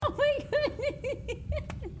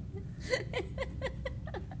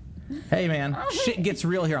Hey, man. Shit gets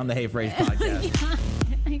real here on the Hey Frase podcast. Yeah,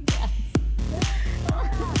 I guess.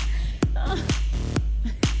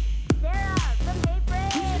 Sarah from Hey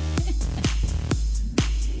Frase.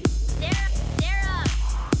 Sarah.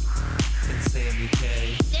 And Sammy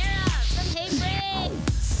K. Sarah from Hey Frase.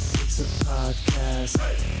 It's a podcast,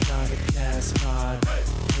 not a cast pod.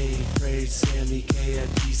 Hey Frase, Sammy K at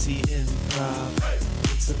DC Improv.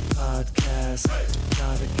 It's a podcast,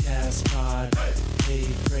 not a cast pod. Hey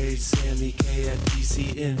Frase, Sammy K at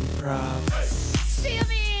DC Improv.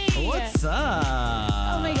 Sammy! What's up?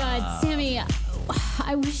 Oh my God, Sammy,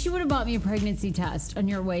 I wish you would have bought me a pregnancy test on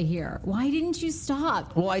your way here. Why didn't you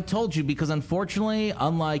stop? Well, I told you because unfortunately,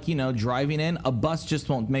 unlike, driving in, a bus just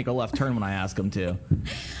won't make a left turn when I ask them to.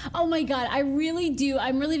 Oh my God, I really do.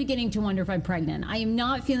 I'm really beginning to wonder if I'm pregnant. I am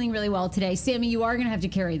not feeling really well today. Sammy, you are going to have to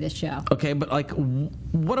carry this show. Okay, but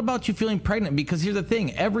what about you feeling pregnant? Because here's the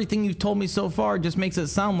thing. Everything you've told me so far just makes it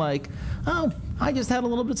sound like, oh, I just had a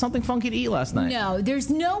little bit something funky to eat last night. No, there's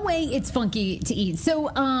no way it's funky to eat.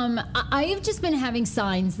 So I have just been having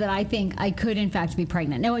signs that I think I could, in fact, be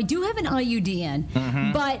pregnant. Now, I do have an IUD in,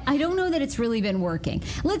 but I don't know that it's really been working.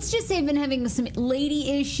 Let's just say I've been having some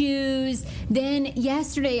lady issues. Then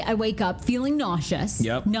yesterday, I wake up feeling nauseous.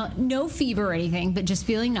 Yep. No fever or anything, but just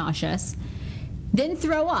feeling nauseous. Then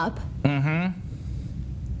throw up.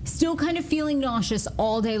 Still kind of feeling nauseous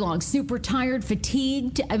all day long. Super tired,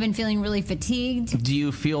 fatigued. I've been feeling really fatigued. Do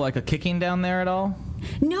you feel like a kicking down there at all?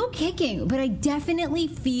 No kicking, but I definitely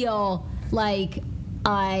feel like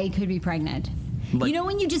I could be pregnant. Like,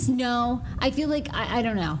 when you just know? I feel like, I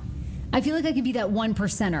don't know. I feel like I could be that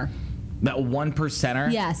 1%er. That 1%er?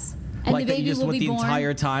 Yes. And like the that you baby just will went be the born.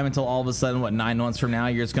 entire time until all of a sudden, 9 months from now,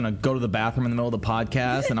 you're just going to go to the bathroom in the middle of the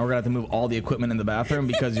podcast, and we're going to have to move all the equipment in the bathroom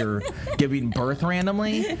because you're giving birth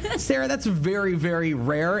randomly. Sarah, that's very, very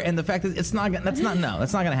rare, and the fact that that's not going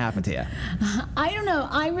to happen to you. I don't know.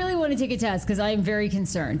 I really want to take a test because I am very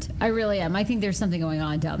concerned. I really am. I think there's something going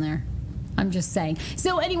on down there. I'm just saying.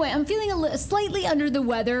 So anyway, I'm feeling slightly under the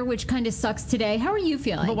weather, which kind of sucks today. How are you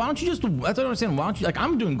feeling? But why don't you just, that's what I don't understand, why don't you,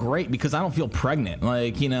 I'm doing great because I don't feel pregnant. I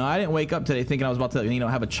didn't wake up today thinking I was about to,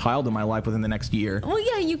 have a child in my life within the next year. Well,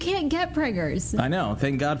 yeah, you can't get preggers. I know.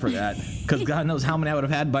 Thank God for that. Because God knows how many I would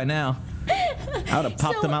have had by now. I would have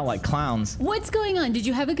popped them out like clowns. What's going on? Did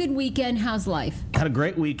you have a good weekend? How's life? Had a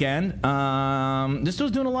great weekend. Just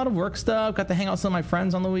was doing a lot of work stuff. Got to hang out with some of my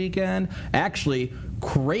friends on the weekend. Actually,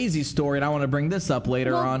 crazy story, and I want to bring this up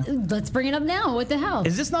later on. Let's bring it up now. What the hell?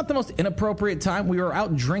 Is this not the most inappropriate time? We were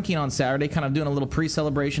out drinking on Saturday, kind of doing a little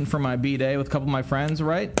pre-celebration for my Bday with a couple of my friends,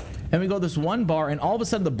 right? And we go to this one bar, and all of a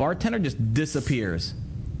sudden the bartender just disappears.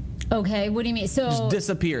 Okay, what do you mean? So just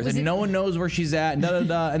disappears, and no one knows where she's at, and and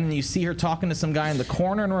then you see her talking to some guy in the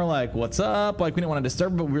corner, and we're like, what's up? Like, we didn't want to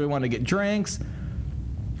disturb her, but we really wanted to get drinks.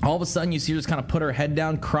 All of a sudden, you see her just kind of put her head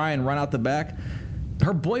down, cry, and run out the back.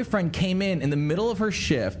 Her boyfriend came in the middle of her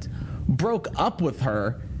shift, broke up with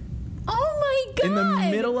her. Oh my God! In the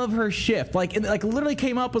middle of her shift, literally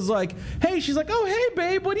came up, was like, "Hey," she's like, "Oh, hey,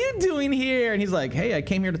 babe, what are you doing here?" And he's like, "Hey, I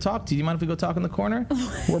came here to talk to you. Do you mind if we go talk in the corner?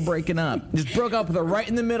 We're breaking up." Just broke up with her right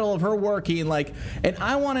in the middle of her working, and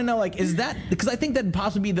I want to know, is that, because I think that'd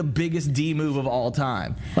possibly be the biggest D move of all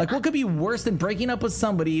time. What could be worse than breaking up with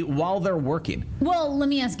somebody while they're working? Well, let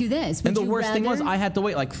me ask you this. And the worst thing was, I had to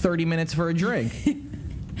wait 30 minutes for a drink.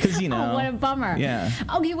 Because, Oh, what a bummer. Yeah.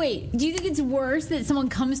 Okay, wait. Do you think it's worse that someone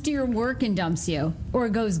comes to your work and dumps you? Or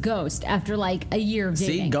goes ghost after a year of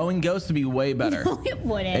dating? See, going ghost would be way better. No, it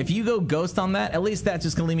wouldn't. If you go ghost on that, at least that's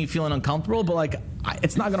just going to leave me feeling uncomfortable. But,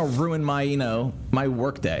 it's not going to ruin my, my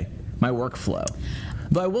work day, my workflow.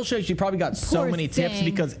 But I will show you, she probably got so many tips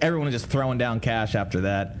because everyone was just throwing down cash after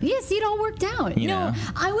that. Yeah, see, it all worked out. No,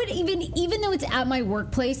 I would even though it's at my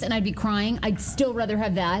workplace and I'd be crying, I'd still rather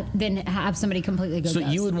have that than have somebody completely go So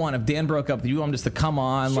ghost. you would want, if Dan broke up with you, want him just to come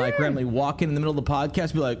on, randomly walk in the middle of the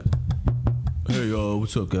podcast, be like, "Hey,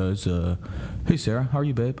 what's up, guys? Hey, Sarah, how are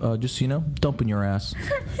you, babe? Just so you know, dumping your ass."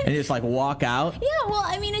 And just walk out. Yeah, well,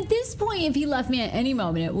 at this point, if he left me at any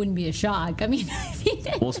moment, it wouldn't be a shock. If he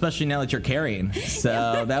did. Well, especially now that you're carrying.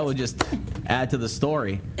 So that would just add to the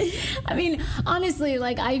story. Honestly,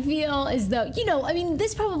 I feel as though,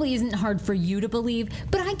 this probably isn't hard for you to believe,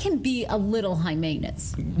 but I can be a little high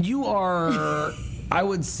maintenance. You are... I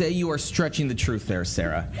would say you are stretching the truth there,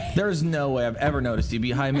 Sarah. There is no way I've ever noticed you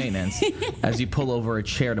be high maintenance as you pull over a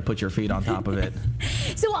chair to put your feet on top of it.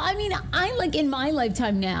 So, I in my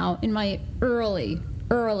lifetime now, in my early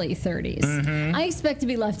 30s, I expect to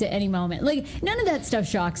be left at any moment. None of that stuff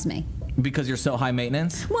shocks me. Because you're so high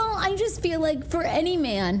maintenance? Well, I just feel like for any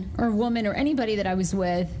man or woman or anybody that I was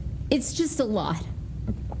with, it's just a lot.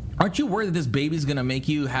 Aren't you worried that this baby's going to make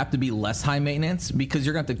you have to be less high maintenance because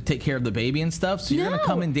you're going to have to take care of the baby and stuff? So you're going to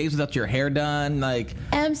come in days without your hair done? Like,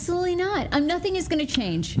 absolutely not. Nothing is going to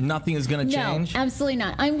change. Nothing is going to change? No, absolutely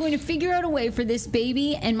not. I'm going to figure out a way for this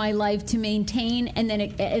baby and my life to maintain and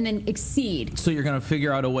then exceed. So you're going to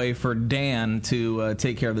figure out a way for Dan to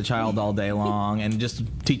take care of the child all day long and just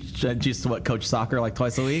teach coach soccer like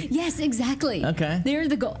twice a week? Yes, exactly. Okay. There's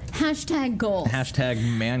the goal. Hashtag goals. Hashtag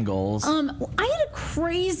man goals. I had a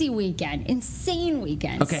crazy weekend, insane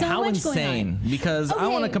weekend. Okay, so how much insane? Going on. Because I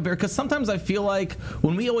want to compare. Because sometimes I feel like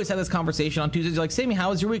when we always have this conversation on Tuesdays, you're like, Samy, how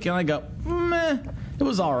was your weekend? I go, meh, it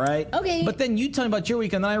was all right. Okay. But then you tell me about your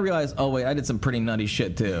weekend, then I realize, oh wait, I did some pretty nutty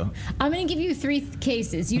shit too. I'm going to give you 3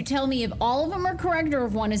 cases. You tell me if all of them are correct or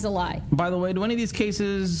if one is a lie. By the way, do any of these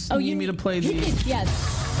cases need me to play these?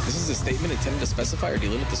 Yes. This is a statement intended to specify or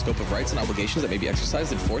delimit the scope of rights and obligations that may be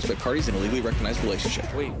exercised and enforced by parties in a legally recognized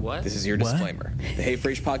relationship. Wait, what? This is your disclaimer. The Hey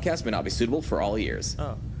Frase podcast may not be suitable for all ears.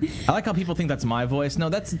 Oh. I like how people think that's my voice. No,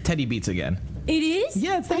 that's Teddy Beats again. It is?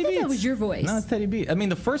 Yeah, it's Teddy I thought Beats. that was your voice. No, it's Teddy Beats. I mean,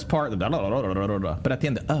 the first part, but at the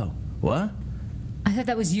end, what? I thought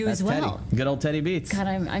that was you That's as well. Teddy. Good old Teddy Beats. God,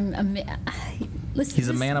 listen, He's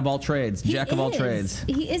a man of all trades, jack of all trades.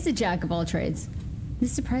 He is a jack of all trades.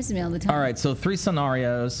 This surprises me all the time. All right, so 3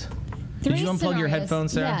 scenarios. Did you unplug your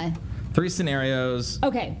headphones, Sarah? Yeah. 3 scenarios.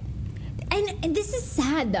 Okay. And this is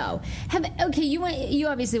sad though. You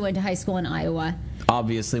obviously went to high school in Iowa.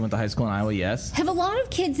 Obviously went to high school in Iowa, yes. Have a lot of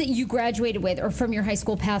kids that you graduated with or from your high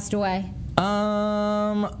school passed away?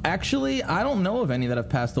 Actually, I don't know of any that have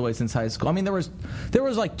passed away since high school. I mean, there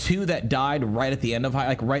was like 2 that died right at the end of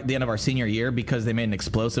right at the end of our senior year because they made an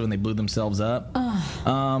explosive and they blew themselves up.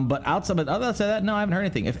 But outside of that, no, I haven't heard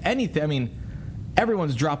anything. If anything, I mean,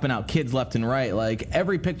 everyone's dropping out kids left and right. Like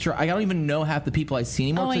every picture, I don't even know half the people I see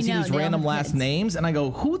anymore. I see these random last names, and I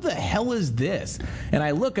go, "Who the hell is this?" And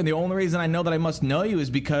I look, and the only reason I know that I must know you is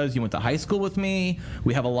because you went to high school with me.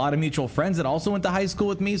 We have a lot of mutual friends that also went to high school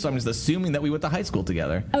with me, so I'm just assuming that we went to high school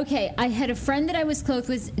together. Okay, I had a friend that I was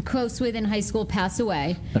close with in high school pass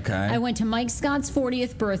away. Okay. I went to Mike Scott's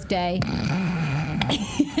 40th birthday,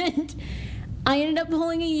 and I ended up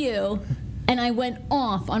pulling a U. And I went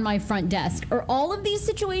off on my front desk. Are all of these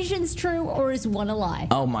situations true, or is one a lie?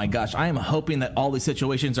 Oh my gosh, I am hoping that all these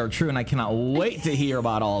situations are true, and I cannot wait to hear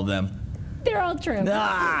about all of them. They're all true.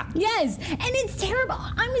 Ah! Yes, and it's terrible.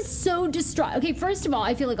 I'm so distraught. Okay, first of all,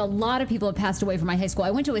 I feel like a lot of people have passed away from my high school. I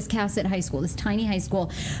went to Wiscasset High School, this tiny high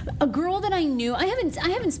school. A girl that I knew, I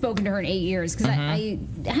haven't spoken to her in 8 years because I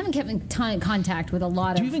haven't kept in contact with a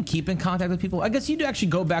lot of. Do you even keep in contact with people? I guess you do actually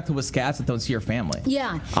go back to Wiscasset though and see your family.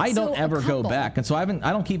 Yeah, I don't so ever go back, and so I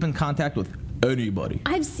don't keep in contact with anybody.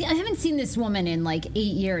 I haven't seen this woman in like 8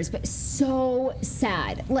 years, but so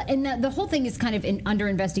sad. And the whole thing is kind of under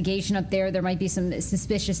investigation up there. There might be some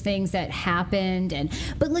suspicious things that happened,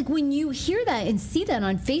 but like when you hear that and see that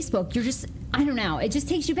on Facebook, you're just, I don't know, it just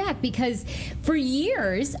takes you back because for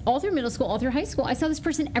years, all through middle school, all through high school, I saw this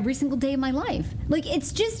person every single day of my life. Like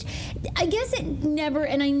it's just, I guess it never,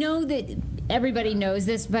 and I know that everybody knows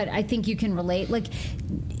this, but I think you can relate. Like,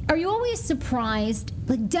 are you always surprised?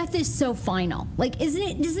 Like, death is so final. Like,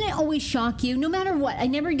 doesn't it always shock you? No matter what, I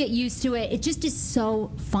never get used to it. It just is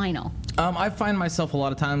so final. I find myself a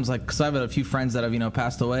lot of times, like, because I have a few friends that have,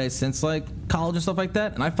 passed away since, like, college and stuff like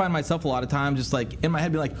that. And I find myself a lot of times just, like, in my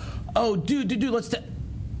head be like, oh, dude, let's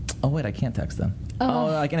oh, wait, I can't text them.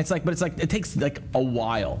 And it's like, it takes like a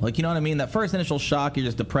while. Like, you know what I mean? That first initial shock, you're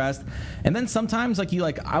just depressed. And then sometimes,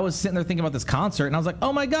 I was sitting there thinking about this concert and I was like,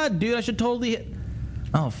 oh my God, dude, I should totally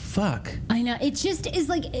oh, fuck. I know. It just is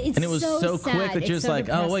like, it's and it was so sad. quick that you're just so like,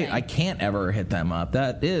 depressing. oh, wait, I can't ever hit them up.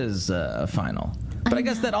 That is final. But I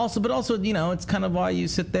guess that also, it's kind of why you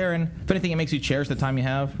sit there and, if anything, it makes you cherish the time you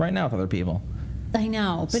have right now with other people. I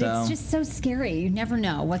know, but it's just so scary. You never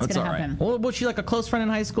know what's going to happen. Well, was she like a close friend in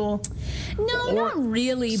high school? No, not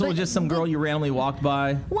really. So but, just some girl you randomly walked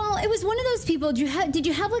by? Well, it was one of those people. Did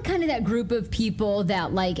you have like kind of that group of people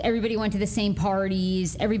that like everybody went to the same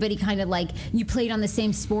parties? Everybody kind of like you played on the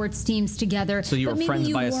same sports teams together. So you were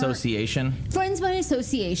friends by association? Friends by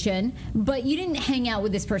association, but you didn't hang out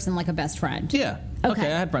with this person like a best friend. Yeah. Okay,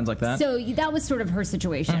 I had friends like that. So that was sort of her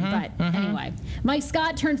situation. Anyway, Mike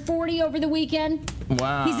Scott turned 40 over the weekend.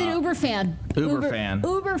 Wow. He's an Uber fan.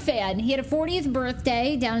 Uber fan. He had a 40th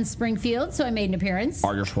birthday down in Springfield, so I made an appearance.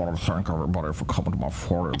 I just want to thank everybody for coming to my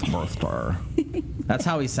 40th birthday. That's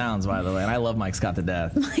how he sounds, by the way, and I love Mike Scott to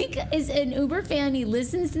death. Mike is an Uber fan. He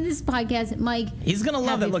listens to this podcast. Mike, he's going to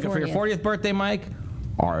love that. Look, for your 40th birthday, Mike,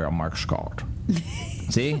 I am Mike Scott.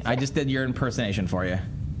 See? I just did your impersonation for you.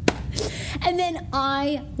 And then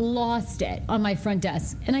I lost it on my front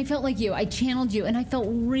desk. And I felt like you. I channeled you, and I felt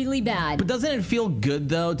really bad. But doesn't it feel good,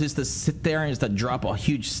 though, just to sit there and just to drop a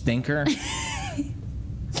huge stinker?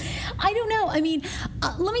 I don't know. I mean,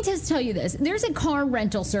 let me just tell you this. There's a car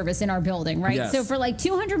rental service in our building, right? Yes. So for like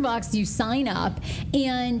 $200, you sign up,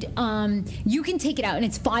 and you can take it out, and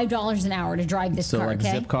it's $5 an hour to drive this car. So like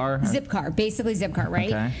okay? Zipcar? Zipcar, basically Zipcar,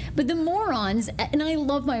 right? Okay. But the morons, and I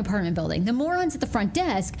love my apartment building, the morons at the front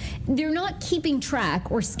desk, they're not keeping track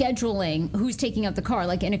or scheduling who's taking out the car,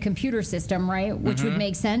 like in a computer system, right? Which would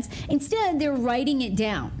make sense. Instead, they're writing it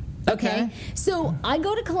down. Okay. So I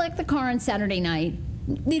go to collect the car on Saturday night.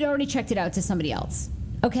 They'd already checked it out to somebody else.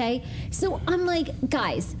 Okay? So I'm like,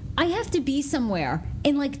 guys, I have to be somewhere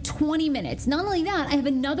in like 20 minutes. Not only that, I have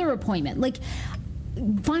another appointment. Like,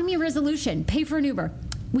 find me a resolution. Pay for an Uber.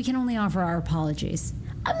 We can only offer our apologies.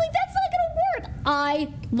 I'm like, that's not going to work.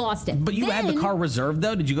 I lost it. But you had the car reserved,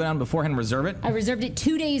 though? Did you go down beforehand and reserve it? I reserved it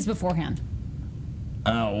 2 days beforehand.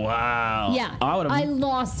 Oh, wow. Yeah. I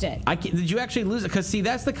lost it. Did you actually lose it? Because, see,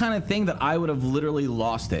 that's the kind of thing that I would have literally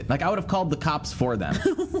lost it. Like, I would have called the cops for them.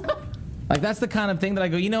 Like, that's the kind of thing that I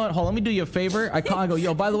go, you know what, hold on, let me do you a favor. I go,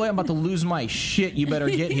 yo, by the way, I'm about to lose my shit. You better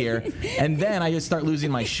get here. And then I just start losing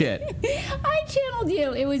my shit. I channeled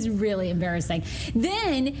you. It was really embarrassing.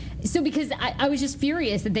 Then, so because I was just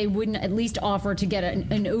furious that they wouldn't at least offer to get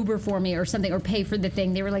an Uber for me or something, or pay for the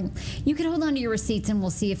thing. They were like, you can hold on to your receipts and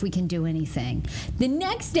we'll see if we can do anything. The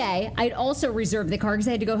next day, I'd also reserved the car because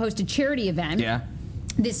I had to go host a charity event. Yeah.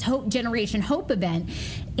 This Generation Hope event.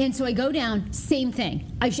 And so I go down, same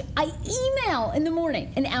thing. I email in the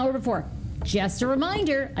morning, an hour before. Just a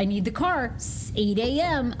reminder, I need the car. It's 8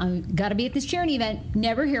 a.m. I've got to be at this charity event.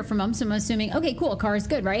 Never hear from them, so I'm assuming, okay, cool, car is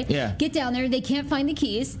good, right? Yeah. Get down there. They can't find the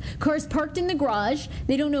keys. Car's parked in the garage.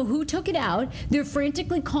 They don't know who took it out. They're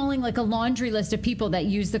frantically calling like a laundry list of people that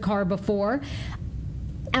used the car before.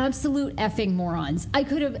 Absolute effing morons. I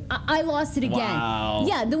lost it again. Wow.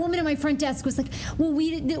 Yeah, the woman at my front desk was like, well,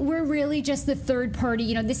 we're really just the third party.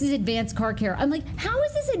 You know, this is advanced car care. I'm like, how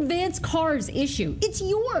is this advanced car's issue? It's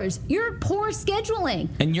yours. You're poor scheduling.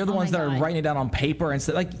 And you're the Oh ones my that are God. writing it down on paper and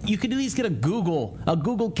stuff. Like, you could at least get a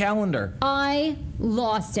Google Calendar. I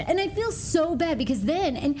lost it. And I feel so bad because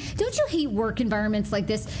then, and don't you hate work environments like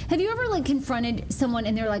this? Have you ever like confronted someone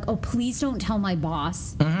and they're like, oh, please don't tell my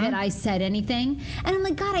boss that I said anything? And I'm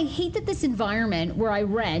like, God, I hate that this environment where I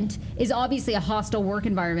rent is obviously a hostile work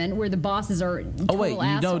environment where the bosses are total Oh, wait, you know,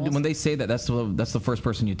 assholes. when they say that, that's the first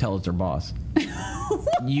person you tell is their boss.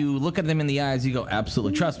 You look at them in the eyes, you go,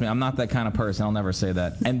 absolutely. Trust me, I'm not that kind of person. I'll never say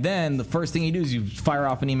that. And then the first thing you do is you fire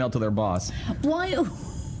off an email to their boss. Why?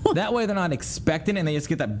 That way they're not expecting it, and they just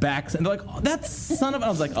get that back. And they're like, oh, that son of... I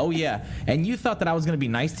was like, oh, yeah. And you thought that I was going to be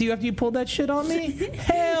nice to you after you pulled that shit on me?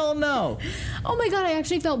 Hell no. Oh, my God, I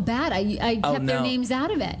actually felt bad. I kept their names out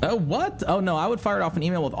of it. Oh, what? Oh, no, I would fire off an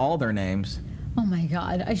email with all their names. Oh, my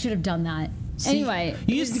God, I should have done that. See, anyway.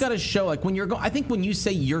 You just got to show, like, when you're going... I think when you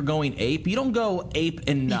say you're going ape, you don't go ape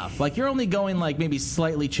enough. Like, you're only going, like, maybe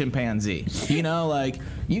slightly chimpanzee. You know, like...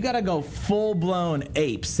 You got to go full-blown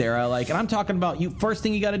ape, Sarah. Like, and I'm talking about you. First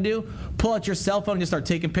thing you got to do, pull out your cell phone and just start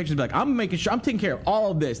taking pictures. Be like, I'm making sure I'm taking care of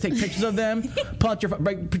all of this. Take pictures of them. Pull out your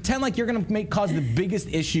phone. Pretend like you're gonna cause the biggest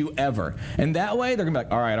issue ever. And that way, they're gonna be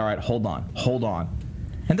like, all right, hold on.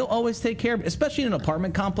 And they'll always take care of it, especially in an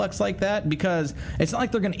apartment complex like that, because it's not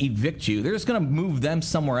like they're gonna evict you. They're just gonna move them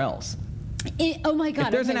somewhere else. Oh my God!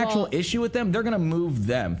 If there's an actual issue with them, they're gonna move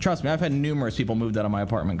them. Trust me, I've had numerous people moved out of my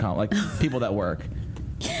apartment complex, like people that work.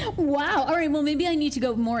 Wow. All right. Well, maybe I need to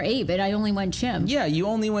go more ape, and I only went chimp. Yeah, you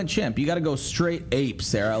only went chimp. You got to go straight ape,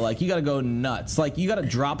 Sarah. Like, you got to go nuts. Like, you got to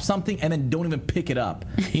drop something and then don't even pick it up.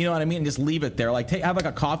 You know what I mean? And just leave it there. Like, have like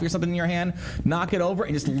a coffee or something in your hand, knock it over,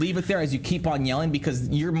 and just leave it there as you keep on yelling, because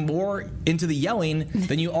you're more into the yelling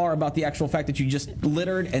than you are about the actual fact that you just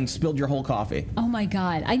littered and spilled your whole coffee. Oh my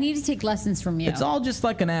God! I need to take lessons from you. It's all just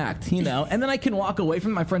like an act, you know. And then I can walk away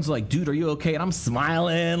from it. My friends are like, "Dude, are you okay?" And I'm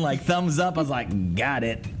smiling, like thumbs up. I was like, "Got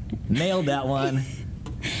it." Nailed that one.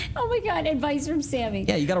 Oh my God, advice from Samy.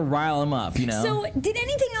 Yeah, you got to rile them up, you know. So, did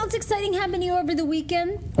anything else exciting happen to you over the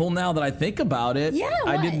weekend? Well, now that I think about it, Yeah,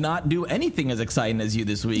 I what? did not do anything as exciting as you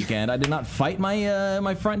this weekend. I did not fight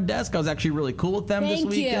my front desk. I was actually really cool with them this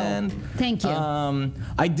weekend. Thank you.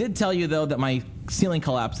 I did tell you, though, that my ceiling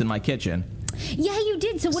collapsed in my kitchen. Yeah, you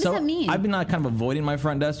did. So what does that mean? I've been kind of avoiding my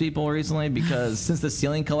front desk people recently because since the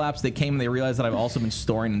ceiling collapsed, they came and they realized that I've also been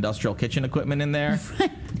storing industrial kitchen equipment in there.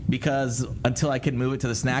 Because until I could move it to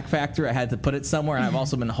the snack factory, I had to put it somewhere. And I've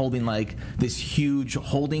also been holding like this huge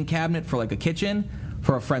holding cabinet for like a kitchen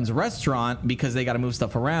for a friend's restaurant because they got to move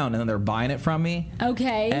stuff around, and then they're buying it from me.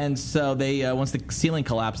 Okay. And so they, once the ceiling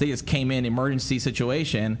collapsed, they just came in, emergency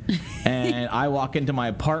situation, and I walk into my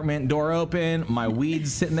apartment, door open, my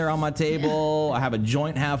weed's sitting there on my table, I have a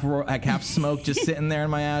joint half smoked just sitting there in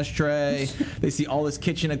my ashtray. They see all this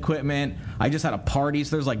kitchen equipment. I just had a party,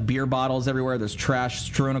 so there's like beer bottles everywhere, there's trash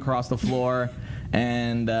strewn across the floor.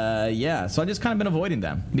 And yeah, so I just kind of been avoiding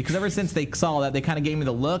them because ever since they saw that, they kind of gave me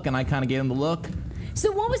the look, and I kind of gave them the look. So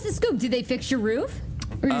what was the scoop? Did they fix your roof?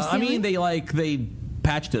 Or your I mean, ceiling? they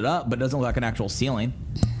patched it up, but it doesn't look like an actual ceiling.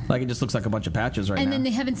 Like, it just looks like a bunch of patches right now. And then they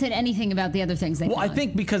haven't said anything about the other things they Well, I found.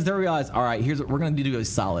 think because they realized, all right, here's what we're going to do is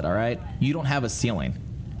solid, all right? You don't have a ceiling.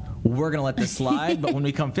 We're going to let this slide, but when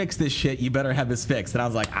we come fix this shit, you better have this fixed. And I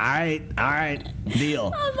was like, all right,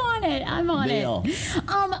 deal. I'm on Deal.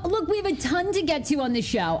 it. Look, we have a ton to get to on the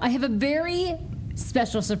show. I have a very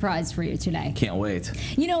special surprise for you today. Can't wait.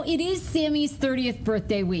 You know, it is Sammy's 30th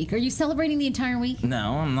birthday week. Are you celebrating the entire week?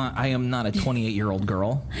 No, I'm not. I am not a 28-year-old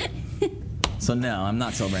girl. So, no, I'm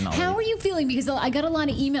not celebrating all How week. are you feeling? Because I got a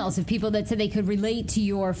lot of emails of people that said they could relate to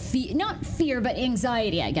your not fear, but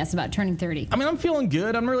anxiety, I guess, about turning 30. I mean, I'm feeling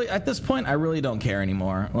good. I'm really, at this point, I really don't care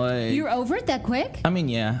anymore. Like, You're over it that quick? I mean,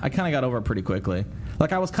 yeah, I kind of got over it pretty quickly.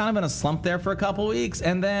 Like, I was kind of in a slump there for a couple weeks,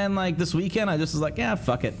 and then, like, this weekend, I just was like, yeah,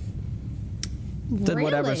 fuck it. Did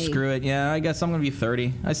whatever, Really? screw it. Yeah, I guess I'm going to be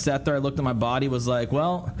 30. I sat there, I looked at my body, was like,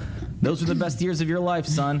 well, those are the best years of your life,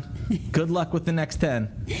 son. Good luck with the next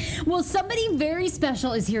 10. Well, somebody very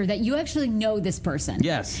special is here that you actually know this person.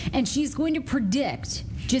 Yes. And she's going to predict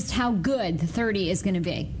just how good the 30 is going to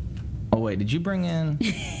be. Oh, wait, did you bring in...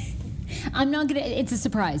 I'm not going to... It's a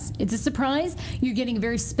surprise. It's a surprise. You're getting a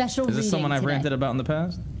very special Is this reading someone I've today. ranted about in the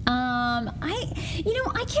past?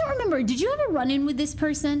 I can't remember. Did you have a run-in with this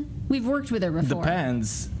person? We've worked with her before.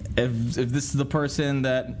 Depends. If this is the person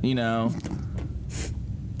that, you know...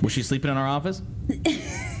 Was she sleeping in our office?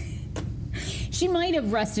 She might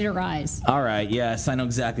have rested her eyes. All right, yes, I know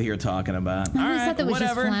exactly who you're talking about. I All always right, thought that was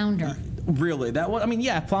whatever. just Flounder. Really? That was, I mean,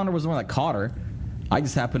 yeah, Flounder was the one that caught her. I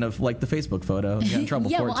just happened to like the Facebook photo and get in trouble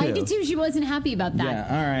Yeah, for well, it, too. I did too. She wasn't happy about that.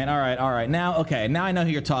 Yeah, all right. Now I know who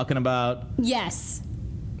you're talking about. Yes.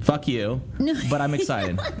 Fuck you. No. But I'm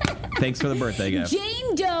excited. Thanks for the birthday gift.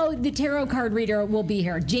 Jane Doe, the tarot card reader, will be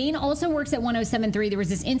here. Jane also works at 107.3. There was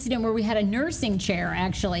this incident where we had a nursing chair,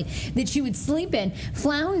 actually, that she would sleep in.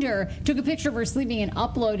 Flounder took a picture of her sleeping and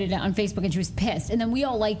uploaded it on Facebook, and she was pissed. And then we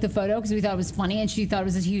all liked the photo because we thought it was funny, and she thought it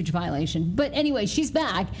was a huge violation. But anyway, she's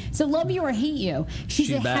back. So love you or hate you, she's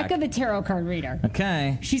a back. heck of a tarot card reader.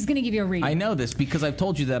 Okay. She's going to give you a reading. I know this because I've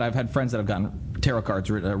told you that I've had friends that have gotten tarot cards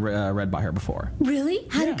read by her before. Really?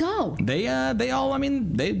 How'd it go? They all, I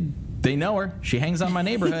mean, they know her. She hangs out in my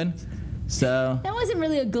neighborhood. So That wasn't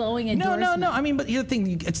really a glowing endorsement. No. I mean, but here's the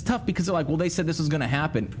thing. It's tough because they're like, well, they said this was going to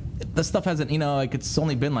happen. The stuff hasn't, like it's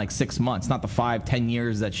only been like 6 months, not the 5-10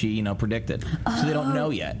 years that she, predicted. So they don't know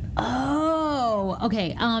yet. Oh,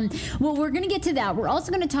 okay. Well, we're going to get to that. We're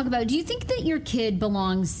also going to talk about, do you think that your kid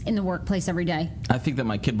belongs in the workplace every day? I think that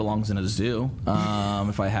my kid belongs in a zoo,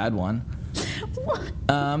 if I had one.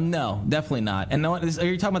 No, definitely not. And are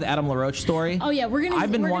you talking about the Adam LaRoche story? Oh, yeah,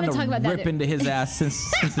 I've been we're wanting gonna talk to about that. rip into his ass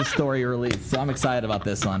since the story released. So I'm excited about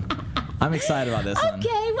this one. I'm excited about this one.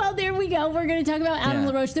 Okay, well, there we go. We're going to talk about Adam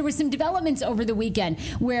Yeah. LaRoche. There were some developments over the weekend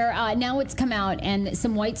where now it's come out, and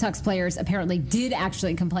some White Sox players apparently did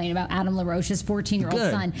actually complain about Adam LaRoche's 14-year-old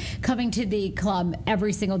Good. son coming to the club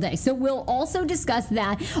every single day. So we'll also discuss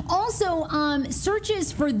that. Also,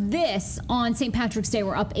 searches for this on St. Patrick's Day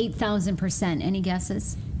were up 8,000%. Any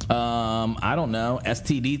guesses? I don't know.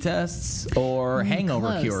 STD tests or hangover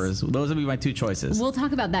close. cures. Those would be my two choices. We'll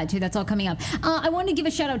talk about that, too. That's all coming up. I want to give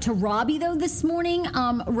a shout-out to Robbie, though, this morning.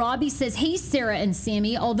 Robbie says, hey, Sarah and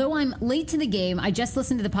Sammy, although I'm late to the game, I just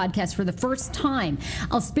listened to the podcast for the first time.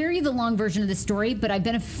 I'll spare you the long version of the story, but I've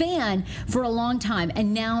been a fan for a long time,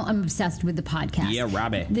 and now I'm obsessed with the podcast. Yeah,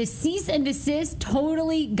 Robbie. The cease and desist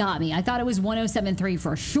totally got me. I thought it was 107.3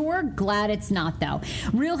 for sure. Glad it's not, though.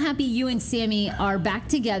 Real happy you and Sammy are back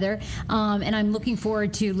together. And I'm looking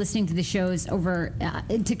forward to listening to the shows over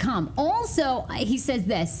to come. Also, he says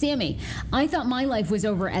this, Sammy, I thought my life was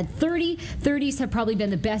over at 30. 30s have probably been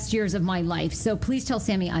the best years of my life. So please tell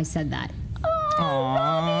Sammy I said that. Oh, Aww.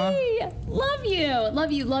 Robbie. Love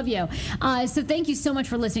you. So thank you so much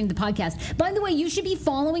for listening to the podcast. By the way, you should be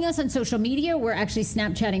following us on social media. We're actually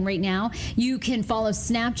Snapchatting right now. You can follow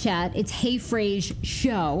Snapchat. It's Hey Frase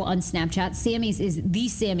Show on Snapchat. Sammy's is The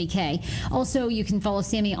Sammy K. Also, you can follow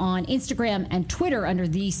Sammy on Instagram and Twitter under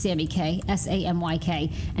The Sammy K,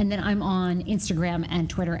 SAMYK. And then I'm on Instagram and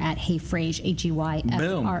Twitter at Hey Frase,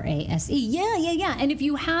 HEYFRASE. Yeah. And if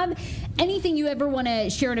you have anything you ever want to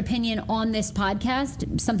share an opinion on this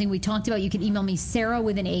podcast, something we talked about, you can email me, Sarah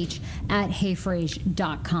with an H at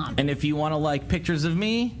heyfrase.com. And if you want to like pictures of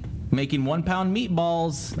me making 1 pound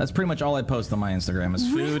meatballs, that's pretty much all I post on my Instagram is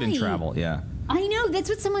food and travel. Yeah. I know. That's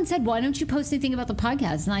what someone said. Why don't you post anything about the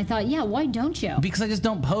podcast? And I thought, yeah, why don't you? Because I just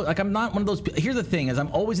don't post. Like, I'm not one of those. Here's the thing is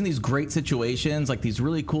I'm always in these great situations, like these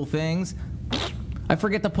really cool things. I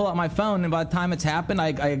forget to pull out my phone, and by the time it's happened,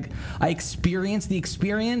 I experience the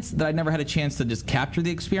experience that I never had a chance to just capture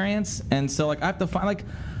the experience. And so, like, I have to find, like,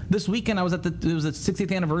 this weekend I was it was the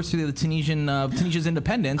 60th anniversary of the Tunisia's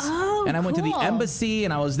independence, and I went to the embassy,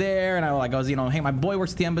 and I was there, and I was hey, my boy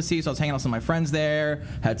works at the embassy, so I was hanging out with some of my friends there,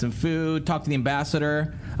 had some food, talked to the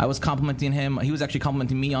ambassador. I was complimenting him. He was actually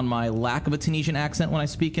complimenting me on my lack of a Tunisian accent when I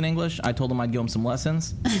speak in English. I told him I'd give him some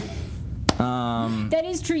lessons. That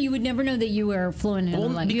is true. You would never know that you were fluent in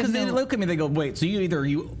English. Because they look at me, they go, wait, so you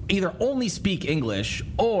either only speak English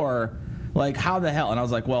or, like, how the hell? And I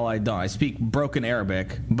was like, well, I don't. I speak broken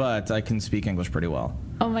Arabic, but I can speak English pretty well.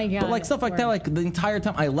 Oh, my God. But, like, stuff like that, like, the entire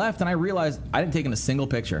time I left and I realized I didn't take in a single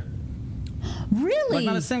picture. Really? Like,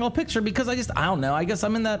 not a single picture, because I don't know. I guess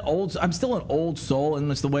I'm still an old soul, and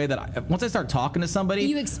it's the way that once I start talking to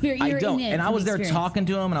somebody, I don't. And I was there talking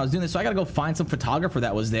to him, and I was doing this, so I got to go find some photographer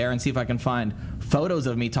that was there and see if I can find photos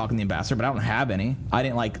of me talking to the ambassador, but I don't have any. I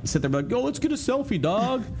didn't, like, sit there and be like, let's get a selfie,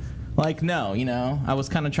 dog. Like, no, I was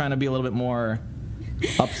kind of trying to be a little bit more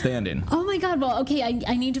upstanding. Oh my God. Well, okay,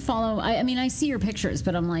 I need to follow. I mean, I see your pictures,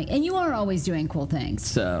 but I'm like, and you are always doing cool things.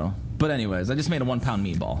 So, but anyways, I just made a 1 pound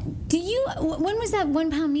meatball. When was that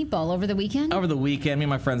 1 pound meatball? Over the weekend? Over the weekend, me and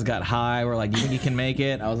my friends got high. We're like, you think you can make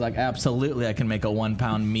it? I was like, absolutely, I can make a 1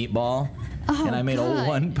 pound meatball. Oh, and I made a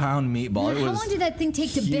 1 pound meatball. How long did that thing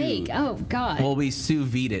take to bake? Oh, God. Well, we sous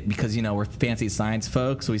vide it because, we're fancy science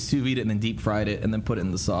folks. So we sous vide it and then deep fried it and then put it in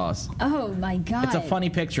the sauce. Oh, my God. It's a funny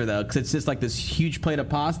picture, though, because it's just like this huge plate of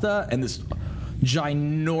pasta and this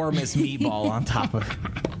ginormous meatball on top of it.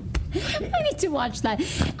 I need to watch that.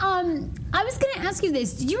 I was going to ask you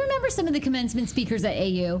this. Did you remember some of the commencement speakers at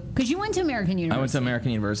AU? Because you went to American University. I went to American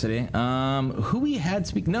University. Who we had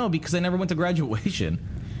speak? No, because I never went to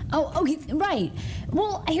graduation. Oh, okay, right.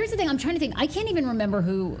 Well, here's the thing. I'm trying to think. I can't even remember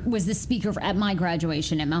who was the speaker at my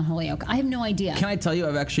graduation at Mount Holyoke. I have no idea. Can I tell you,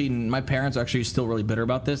 my parents are actually still really bitter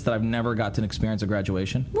about this, that I've never got to experience a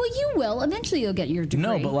graduation. Well, you will. Eventually you'll get your degree.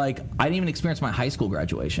 No, but, like, I didn't even experience my high school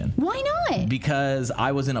graduation. Why not? Because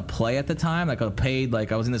I was in a play at the time. Like,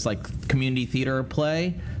 I was in this, like, community theater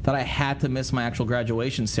play that I had to miss my actual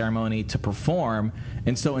graduation ceremony to perform.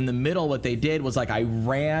 And so in the middle, what they did was, like, I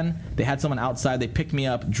ran. They had someone outside. They picked me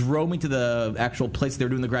up, drove me to the actual place they were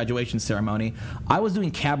doing the graduation ceremony. I was doing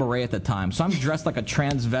cabaret at the time, so I'm dressed like a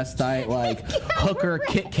transvestite, like, hooker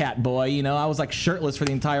Kit Kat boy. I was, like, shirtless for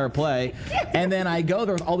the entire play. And then I go,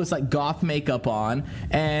 there was all this, like, goth makeup on,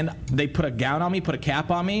 and they put a gown on me, put a cap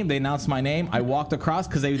on me. They announced my name. I walked across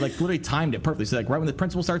because they, like, literally timed it perfectly. So, like, right when the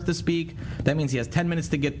principal starts to speak, that means he has 10 minutes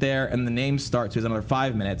to get there, and the name starts, so he has another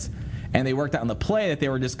 5 minutes. And they worked out in the play that they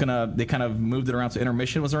were just they kind of moved it around, so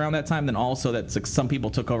intermission was around that time. Then also that some people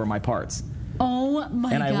took over my parts. Oh,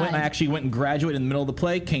 my God. And I actually went and graduated in the middle of the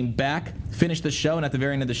play, came back, finished the show, and at the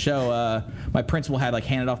very end of the show, my principal had, like,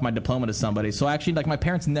 handed off my diploma to somebody. So actually, like, my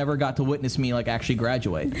parents never got to witness me, like, actually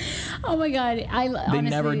graduate. Oh, my God. They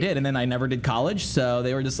never did. And then I never did college, so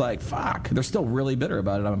they were just like, fuck. They're still really bitter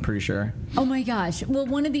about it, I'm pretty sure. Oh, my gosh. Well,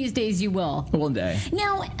 one of these days you will. One day.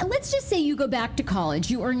 Now, let's just say you go back to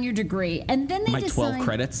college, you earn your degree, and then they decide... 12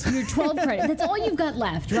 credits? Your 12 credits. That's all you've got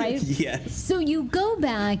left, right? Yes. So you go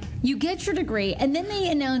back, you get your degree, and then they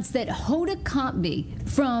announce that Hoda Kotb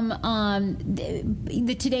from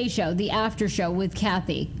the Today Show, the after show with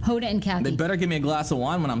Kathy, Hoda and Kathy. They better give me a glass of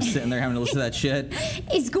wine when I'm sitting there having to listen to that shit.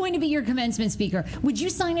 Is going to be your commencement speaker. Would you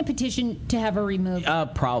sign a petition to have her removed?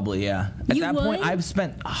 Probably, yeah. At that point, I've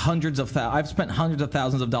spent hundreds of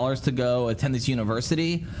thousands of dollars to go attend this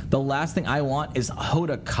university. The last thing I want is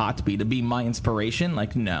Hoda Kotb to be my inspiration.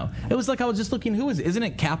 Like, no. It was like I was just looking, isn't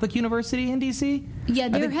it Catholic University in D.C.? Yeah,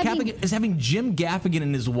 Catholic is having Jim Gaffigan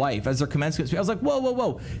and his wife as their commencement speaker. I was like, whoa.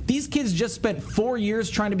 These kids just spent 4 years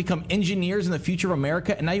trying to become engineers in the future of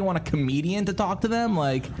America, and now you want a comedian to talk to them?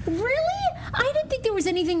 Like, really? I didn't think there was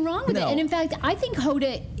anything wrong with it. And in fact, I think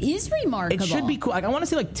Hoda is remarkable. It should be cool. Like, I want to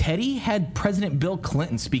see, like, Teddy had President Bill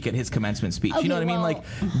Clinton speak at his commencement speech. Okay, you know what I mean? well- Like,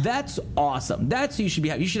 that's awesome. That's who you should be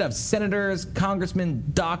having. You should have senators,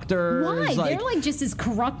 congressmen, doctors. Why? Like, They're like just as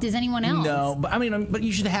corrupt as anyone else. no, but I mean, but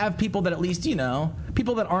you should have people that at least, you know,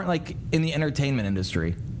 people that aren't like in the entertainment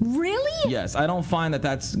industry. Really? Yes, I don't find that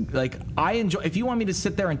that's like, I enjoy, if you want me to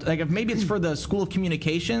sit there and, like, if maybe it's for the School of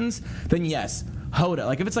Communications, then yes, Hoda.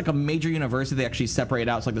 Like, if it's like a major university, they actually separate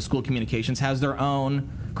out, so like the School of Communications has their own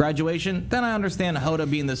graduation, then I understand Hoda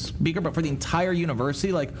being the speaker. But for the entire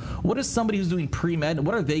university, like, what is somebody who's doing pre-med,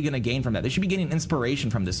 what are they going to gain from that? They should be getting inspiration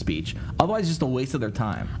from this speech. Otherwise, it's just a waste of their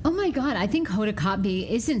time. Oh my God, I think Hoda Kotb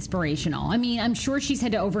is inspirational. I mean, I'm sure she's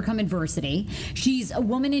had to overcome adversity. She's a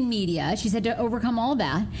woman in media. She's had to overcome all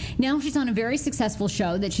that. Now she's on a very successful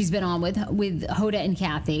show that she's been on with Hoda and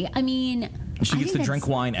Kathy. I mean, She gets to drink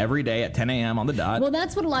wine every day at 10 a.m. on the dot. Well,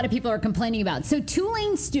 that's what a lot of people are complaining about. So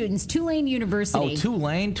Tulane students, Tulane University. Oh,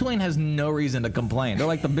 Tulane has no reason to complain. They're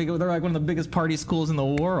like they're like one of the biggest party schools in the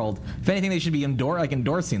world. If anything, they should be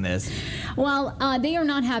endorsing this. Well, they are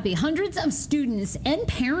not happy. Hundreds of students and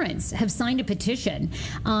parents have signed a petition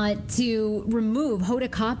to remove Hoda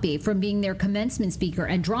Kotb from being their commencement speaker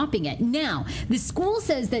and dropping it. Now, the school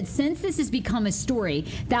says that since this has become a story,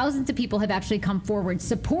 thousands of people have actually come forward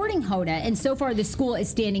supporting Hoda, and so far the school is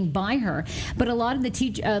standing by her. But a lot of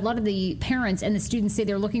the parents and the students say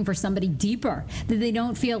they're looking for somebody deeper, that they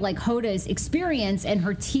don't feel like Hoda's experience and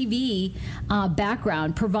her TV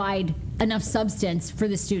background provide enough substance for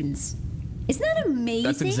the students. Isn't that amazing?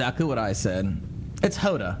 That's exactly what I said. It's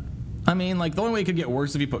Hoda. I mean, like, the only way it could get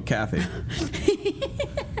worse is if you put Kathy.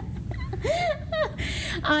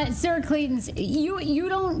 Sarah Clayton's, you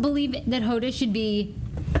don't believe that Hoda should be...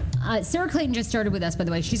 Sarah Clayton just started with us, by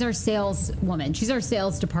the way. She's our saleswoman. She's our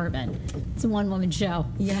sales department. It's a one-woman show.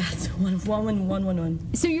 Yeah, it's one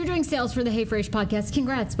woman. So you're doing sales for the Hey Frase podcast.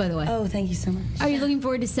 Congrats, by the way. Oh, thank you so much. Are you looking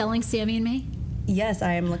forward to selling Samy and me? Yes,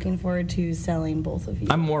 I am looking forward to selling both of you.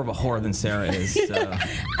 I'm more of a whore than Sarah is. So.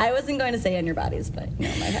 I wasn't going to say on your bodies, but no,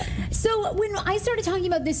 my head. So when I started talking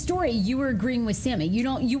about this story, you were agreeing with Samy.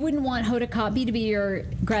 You wouldn't want Hoda Kotb to be your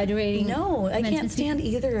graduating. No, I can't stand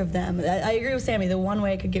either of them. I agree with Samy. The one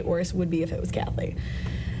way it could get worse would be if it was Kathy.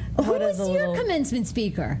 Who was your commencement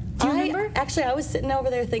speaker? Do you remember? Actually, I was sitting over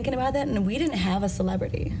there thinking about that, and we didn't have a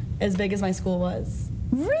celebrity as big as my school was.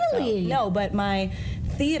 Really? So, no, but my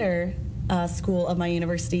theater school of my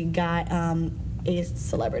university got a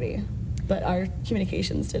celebrity, but our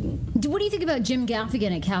communications didn't. What do you think about Jim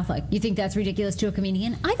Gaffigan at Catholic? You think that's ridiculous to a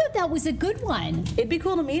comedian? I thought that was a good one. It'd be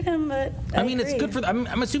cool to meet him, but I mean, agree. it's good for.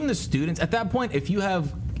 I'm assuming the students at that point, if you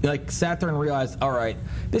have like sat there and realized, all right,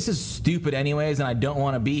 this is stupid anyways, and I don't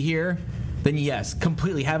want to be here, then yes,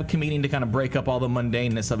 completely have a comedian to kind of break up all the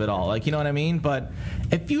mundaneness of it all. Like, you know what I mean? But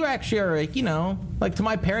if you actually are, like, you know, like to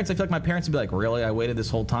my parents, I feel like my parents would be like, really? I waited this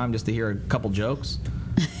whole time just to hear a couple jokes?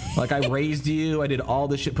 Like, I raised you, I did all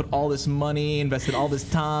this shit, put all this money, invested all this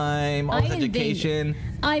time, all this education.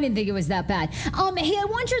 I didn't think it was that bad. Hey, I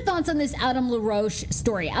want your thoughts on this Adam LaRoche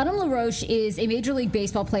story. Adam LaRoche is a Major League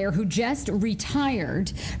Baseball player who just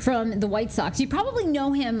retired from the White Sox. You probably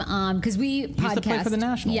know him because we podcast. He used to play for the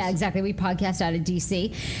Nationals. Yeah, exactly. We podcast out of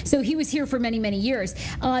D.C. So he was here for many, many years.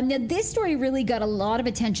 Now, this story really got a lot of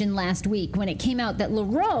attention last week when it came out that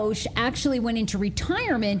LaRoche actually went into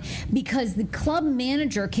retirement because the club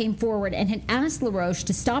manager came forward and had asked LaRoche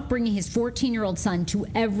to stop bringing his 14-year-old son to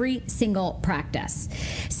every single practice.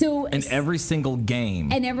 So And every single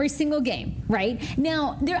game. And every single game, right?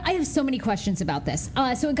 Now, I have so many questions about this.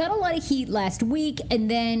 So it got a lot of heat last week,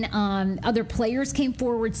 and then other players came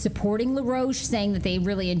forward supporting LaRoche, saying that they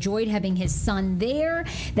really enjoyed having his son there,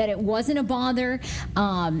 that it wasn't a bother,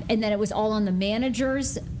 and that it was all on the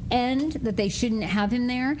manager's end, that they shouldn't have him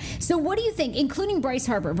there. So what do you think, including Bryce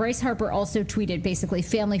Harper? Bryce Harper also tweeted basically,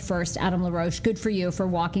 family first, Adam LaRoche, good for you for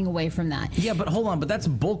walking away from that. Yeah, but hold on, but that's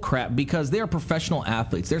bullcrap because they are professional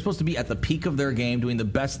athletes. They're supposed to be at the peak of their game, doing the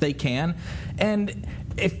best they can. And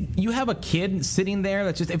if you have a kid sitting there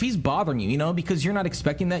that's just, if he's bothering you, you know, because you're not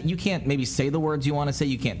expecting that, you can't maybe say the words you want to say,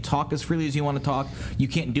 you can't talk as freely as you want to talk, you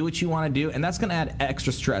can't do what you want to do, and that's going to add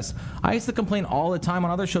extra stress. I used to complain all the time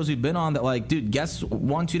on other shows we've been on that, like, dude, guests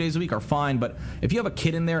 1-2 days a week are fine, but if you have a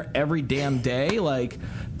kid in there every damn day, like,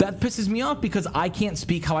 that pisses me off because I can't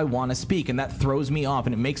speak how I want to speak, and that throws me off,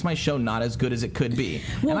 and it makes my show not as good as it could be.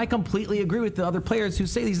 And I completely agree with the other players who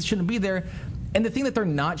say these shouldn't be there. And the thing that they're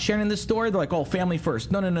not sharing in this story, they're like, oh, family first.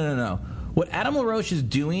 No. what Adam LaRoche is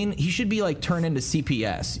doing, he should be like turned into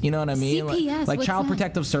CPS. You know what I mean? CPS, like what's Child that?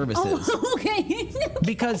 Protective Services. Oh, okay.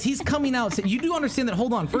 Because he's coming out. You do understand that,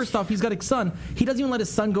 hold on, first off, he's got a son. He doesn't even let his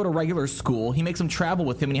son go to regular school. He makes him travel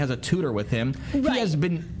with him, and he has a tutor with him. Right. He has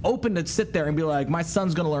been open to sit there and be like, my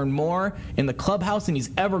son's going to learn more in the clubhouse than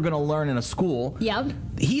he's ever going to learn in a school. Yep.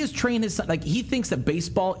 He has trained his son. Like, he thinks that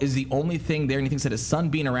baseball is the only thing there, and he thinks that his son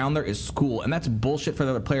being around there is school. And that's bullshit for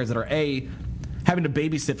the other players that are, A, having to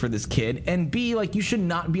babysit for this kid, and B, like, you should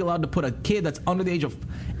not be allowed to put a kid that's under the age of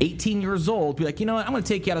 18 years old, be like, you know what, I'm going to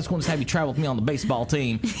take you out of school and just have you travel with me on the baseball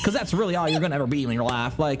team, because that's really all you're going to ever be in your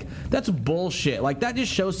life. Like, that's bullshit. Like, that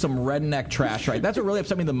just shows some redneck trash, right? That's what really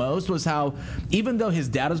upset me the most, was how, even though his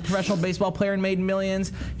dad was a professional baseball player and made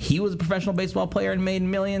millions, he was a professional baseball player and made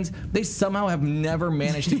millions, they somehow have never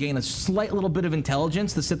managed to gain a slight little bit of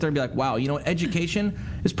intelligence to sit there and be like, wow, you know what, education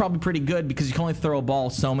is probably pretty good because you can only throw a ball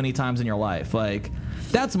so many times in your life. Like,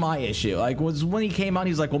 that's my issue. Like, was when he came out, he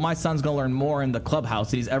was like, well, my son's going to learn more in the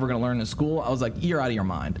clubhouse than he's ever going to learn in school. I was like, you're out of your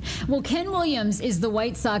mind. Well, Ken Williams is the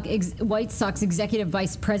White Sox executive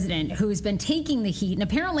vice president who's been taking the heat. And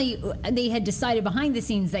apparently they had decided behind the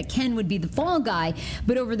scenes that Ken would be the fall guy.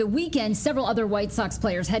 But over the weekend, several other White Sox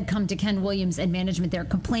players had come to Ken Williams and management there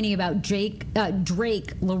complaining about Drake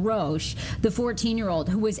LaRoche, the 14-year-old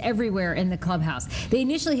who was everywhere in the clubhouse. They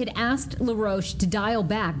initially had asked LaRoche to dial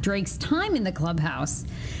back Drake's time in the clubhouse.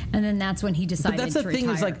 And then that's when he decided to retire. But that's the thing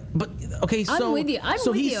is, like, but okay, so I'm with you.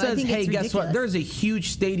 So he I says, think hey, it's guess what? ridiculous. There's a huge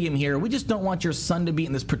stadium here. We just don't want your son to be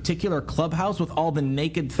in this particular clubhouse with all the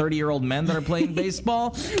naked 30-year-old men that are playing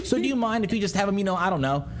baseball. So do you mind if you just have him, I don't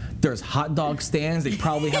know, there's hot dog stands. They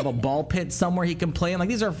probably have a ball pit somewhere he can play in. Like,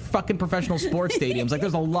 these are fucking professional sports stadiums. Like,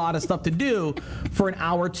 there's a lot of stuff to do for an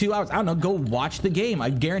hour, 2 hours. I don't know, go watch the game. I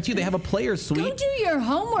guarantee you they have a player's suite. Go do your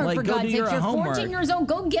homework, Like, for go God's do sake. your You're homework. 14 years old.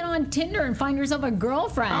 Go get on Tinder and find yourself a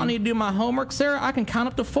girlfriend. I don't need to do my homework, Sarah. I can count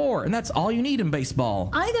up to 4, and that's all you need in baseball.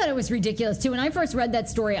 I thought it was ridiculous, too. When I first read that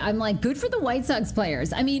story, I'm like, good for the White Sox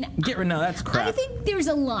players. I mean, No, that's crap. I think there's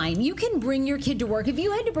a line. You can bring your kid to work. If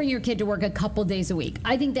you had to bring your kid to work a couple days a week,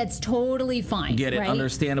 I think that's totally fine. Get it, right?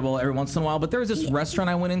 understandable every once in a while. But there was this restaurant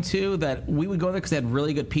I went into that we would go there because they had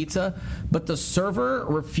really good pizza, but the server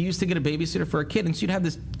refused to get a babysitter for a kid, and so you'd have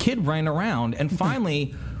this kid running around. And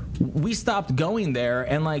finally, we stopped going there,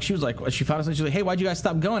 and like she found us, and she's like, hey, why'd you guys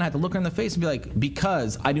stop going? I had to look her in the face and be like,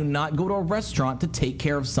 because I do not go to a restaurant to take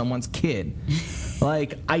care of someone's kid.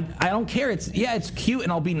 Like, I don't care. It's cute,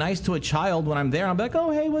 and I'll be nice to a child when I'm there. I'll be like,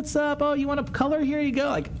 oh, hey, what's up? Oh, you want a color? Here you go.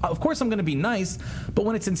 Like, of course I'm going to be nice, but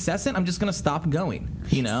when it's incessant, I'm just going to stop going,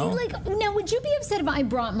 See, like, now, would you be upset if I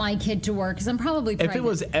brought my kid to work? Because I'm probably pregnant. If it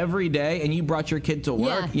was every day and you brought your kid to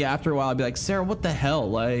work, after a while I'd be like, Sarah, what the hell?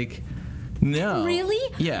 Like, no. Really?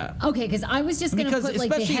 Yeah. Okay, because I was just going to put like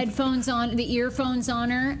the especially if- headphones on, the earphones on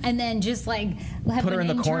her, and then just like have Put her an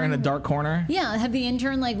in the corner, in a intern- dark corner. Yeah, have the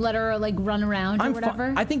intern like let her like run around or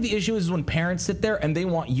whatever. I think the issue is when parents sit there and they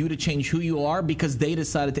want you to change who you are because they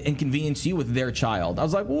decided to inconvenience you with their child. I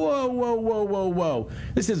was like, whoa, whoa, whoa, whoa, whoa.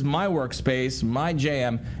 This is my workspace, my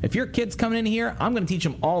jam. If your kid's coming in here, I'm going to teach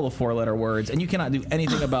them all the 4-letter words, and you cannot do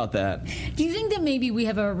anything about that. Do you think that maybe we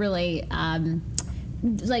have a really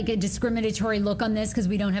like a discriminatory look on this because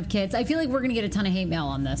we don't have kids? I feel like we're going to get a ton of hate mail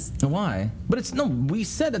on this. Why? But we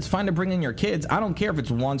said it's fine to bring in your kids. I don't care if it's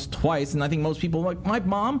once, twice, and I think most people, like my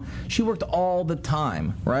mom, she worked all the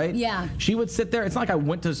time, right? Yeah. She would sit there. It's not like I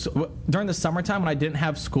went to, during the summertime when I didn't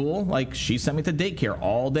have school, like she sent me to daycare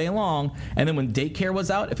all day long, and then when daycare was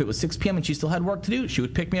out, if it was 6 p.m. and she still had work to do, she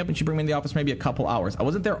would pick me up and she'd bring me in the office maybe a couple hours. I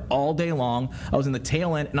wasn't there all day long. I was in the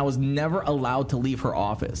tail end, and I was never allowed to leave her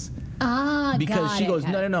office. Because she goes,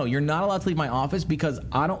 no, you're not allowed to leave my office because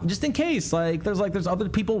I don't, just in case, there's other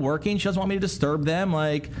people working. She doesn't want me to disturb them.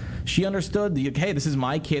 Like, she understood, hey, this is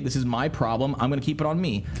my kid, this is my problem, I'm going to keep it on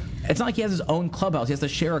me. It's not like he has his own clubhouse. He has to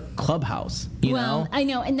share a clubhouse, you know? I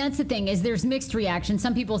know, and that's the thing, is there's mixed reactions.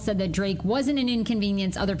 Some people said that Drake wasn't an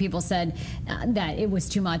inconvenience. Other people said that it was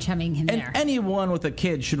too much having him And there. anyone with a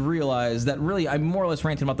kid should realize that really, I'm more or less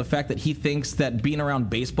ranting about the fact that he thinks that being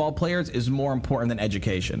around baseball players is more important than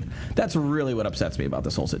education. That's really what upsets me about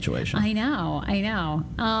this whole situation. I know.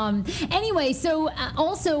 Anyway, so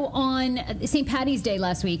also on St. Patty's Day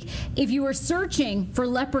last week, if you were searching for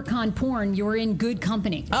leprechaun porn, you were in good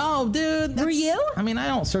company. Oh, dude. Were you? I mean, I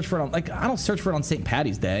don't search for it on St.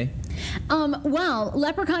 Patty's Day. Well,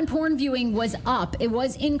 leprechaun porn viewing was up. It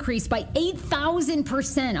was increased by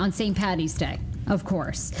 8,000% on St. Patty's Day. Of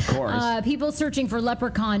course. Of course. People searching for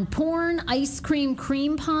leprechaun porn, ice cream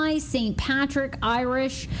pie, St. Patrick,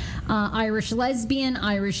 Irish, Irish lesbian,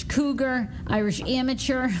 Irish cougar, Irish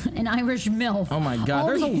amateur, and Irish MILF. Oh my God! All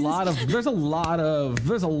There's these- a lot of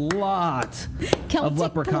Celtic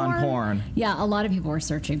leprechaun porn. Yeah, a lot of people are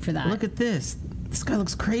searching for that. Look at this. This guy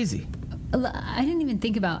looks crazy. I didn't even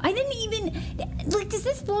think about. Does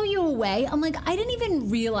this blow you away? I'm like, I didn't even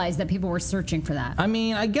realize that people were searching for that. I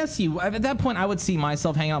mean, I guess at that point I would see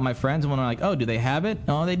myself hanging out with my friends and when I'm like, oh, do they have it?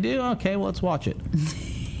 Oh, they do. Okay, well, let's watch it.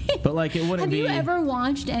 But like, it wouldn't be. Have you ever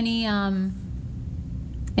watched any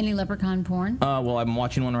leprechaun porn? Well, I'm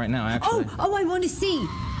watching one right now, actually. Oh, I want to see.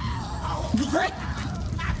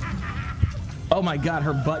 Oh my God,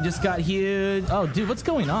 her butt just got huge. Oh, dude, what's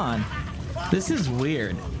going on? This is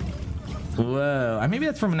weird. Whoa. Maybe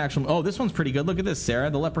that's from an actual... Oh, this one's pretty good. Look at this, Sarah.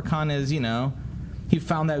 The leprechaun is, he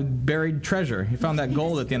found that buried treasure. He found that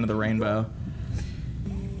gold at the end of the rainbow.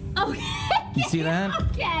 Okay. You see that?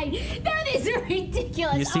 Okay. That is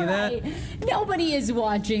ridiculous. You see All that? right. Nobody is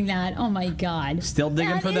watching that. Oh, my God. Still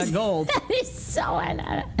digging for that gold. That is so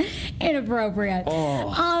inappropriate.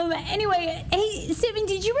 Oh. Anyway, hey, Simon,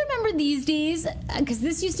 did you remember these days? Because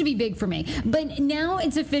this used to be big for me. But now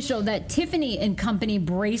it's official that Tiffany and Company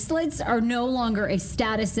bracelets are no longer a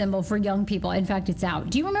status symbol for young people. In fact, it's out.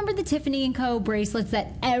 Do you remember the Tiffany & Co. bracelets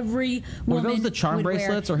that every woman Were those the charm would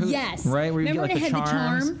bracelets? wear? Or who? Yes. Right? Where you remember get like they the had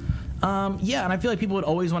charms? the charm? Yeah, and I feel like people would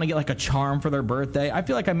always want to get like a charm for their birthday. I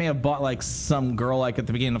feel like I may have bought like some girl like at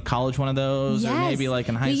the beginning of college one of those, or maybe like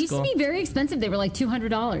in high They school. used to be very expensive. They were like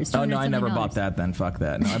 $200. Oh no, I never $200 bought that then. Fuck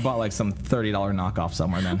that. No, I bought like some $30 knockoff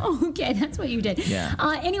somewhere then. Okay, that's what you did. Yeah.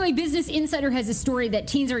 Anyway, Business Insider has a story that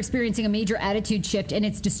teens are experiencing a major attitude shift, and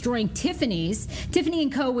it's destroying Tiffany's. Tiffany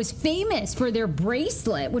 & Co. was famous for their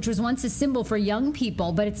bracelet, which was once a symbol for young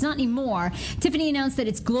people, but it's not anymore. Tiffany announced that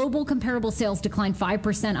its global comparable sales declined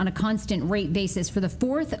 5% on a constant rate basis for the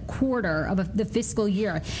fourth quarter of the fiscal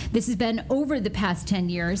year. This has been over the past 10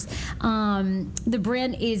 years. The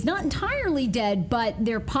brand is not entirely dead, but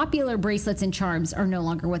their popular bracelets and charms are no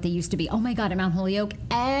longer what they used to be. Oh my God, at Mount Holyoke,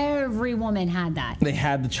 every woman had that. They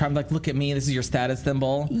had the charm, like, look at me, this is your status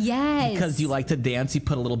symbol. Yes. Because you like to dance, you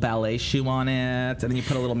put a little ballet shoe on it, and then you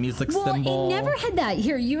put a little music symbol. It never had that.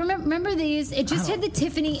 Here, you remember these? It just had the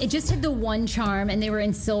Tiffany, it just had the one charm, and they were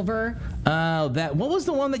in silver. Oh, what was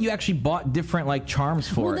the one that you actually bought different, like, charms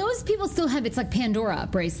for? Well, those people still have, it's like Pandora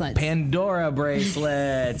bracelets. Pandora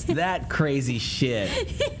bracelets. That crazy shit.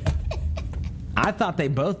 I thought they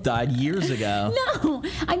both died years ago. No,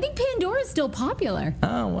 I think Pandora's still popular.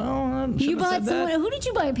 Oh, well, You bought that. who did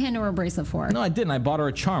you buy a Pandora bracelet for? No, I didn't. I bought her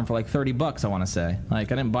a charm for like $30, I want to say. Like,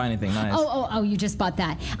 I didn't buy anything nice. Oh, you just bought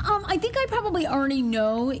that. I think I probably already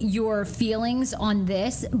know your feelings on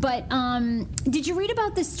this, but did you read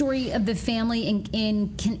about the story of the family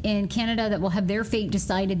in Canada that will have their fate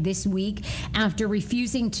decided this week after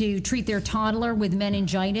refusing to treat their toddler with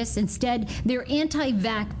meningitis? Instead, they're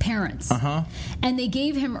anti-vax parents. Uh-huh. And they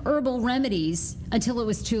gave him herbal remedies until it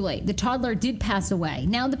was too late. The toddler did pass away.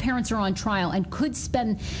 Now the parents are on trial and could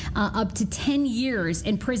spend up to 10 years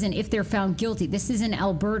in prison if they're found guilty. This is in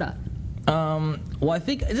Alberta. Well, I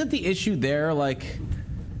think, isn't the issue there, like,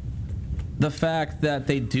 the fact that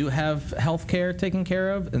they do have health care taken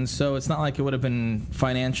care of, and so it's not like it would have been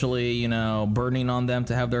financially, burdening on them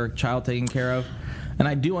to have their child taken care of? And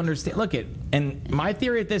I do understand, and my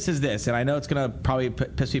theory at this is this, and I know it's going to probably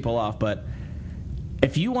piss people off, but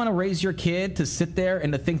if you want to raise your kid to sit there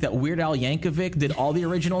and to think that Weird Al Yankovic did all the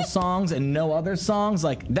original songs and no other songs,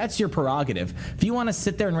 like, that's your prerogative. If you want to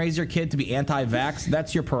sit there and raise your kid to be anti-vax,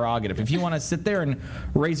 that's your prerogative. If you want to sit there and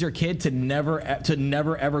raise your kid to never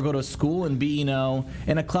ever go to school and be, in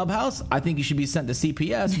a clubhouse, I think you should be sent to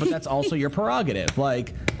CPS, but that's also your prerogative.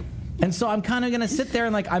 Like, and so I'm kind of going to sit there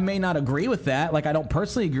and, like, I may not agree with that. Like, I don't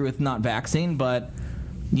personally agree with not vaxxing, but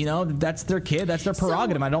that's their kid. That's their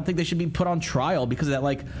prerogative. I don't think they should be put on trial because of that.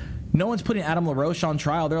 Like, no one's putting Adam LaRoche on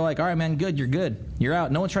trial. They're like, all right, man, good. You're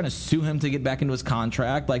out. No one's trying to sue him to get back into his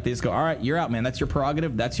contract. Like, they just go, all right, you're out, man. That's your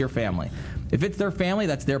prerogative. That's your family. If it's their family,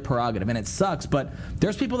 that's their prerogative. And it sucks. But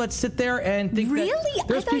there's people that sit there and think really?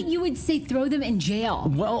 that... I thought you would say throw them in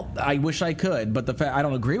jail. Well, I wish I could. But the fact I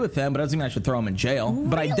don't agree with them, but that doesn't mean I should throw them in jail. Really?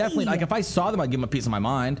 But I definitely... Like, if I saw them, I'd give them a piece of my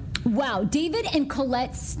mind. Wow. David and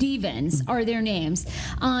Colette Stevens are their names.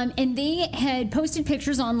 And they had posted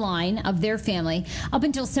pictures online of their family up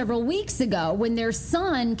until several weeks ago when their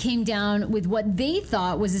son came down with what they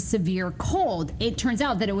thought was a severe cold. It turns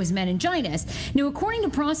out that it was meningitis. Now, according to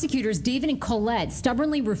prosecutors, David and Colette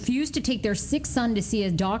stubbornly refused to take their sick son to see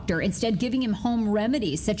a doctor, instead giving him home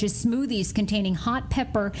remedies such as smoothies containing hot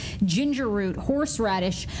pepper, ginger root,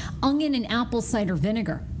 horseradish, onion, and apple cider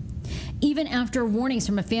vinegar. Even after warnings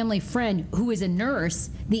from a family friend who is a nurse,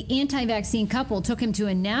 the anti-vaccine couple took him to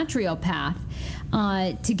a naturopath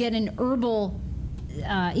to get an herbal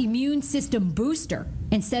immune system booster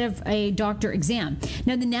instead of a doctor exam.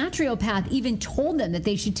 Now, the naturopath even told them that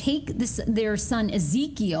they should take their son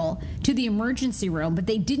Ezekiel to the emergency room, but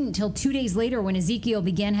they didn't until 2 days later when Ezekiel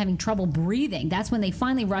began having trouble breathing. That's when they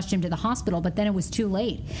finally rushed him to the hospital, but then it was too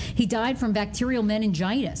late. He died from bacterial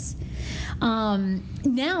meningitis.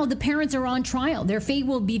 Now the parents are on trial. Their fate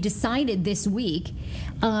will be decided this week.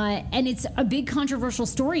 And it's a big controversial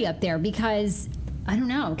story up there because, I don't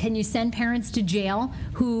know, can you send parents to jail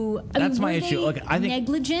who... That's my issue. Look, I think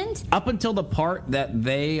negligent? Up until the part that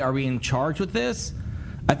they are being charged with this,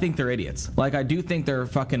 I think they're idiots. Like, I do think they're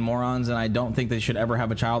fucking morons, and I don't think they should ever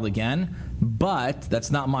have a child again. But that's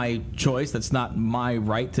not my choice. That's not my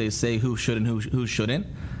right to say who should and who shouldn't.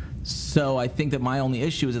 So I think that my only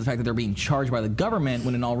issue is the fact that they're being charged by the government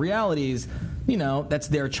when in all realities, you know, that's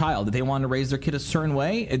their child. If they want to raise their kid a certain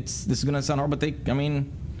way, this is going to sound horrible, but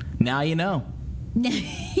now you know.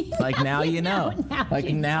 Like, now you know. Like,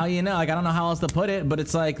 now you know. Like, I don't know how else to put it, but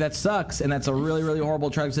it's like, that sucks, and that's a really, really horrible,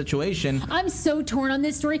 tragic situation. I'm so torn on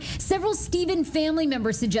this story. Several Stephen family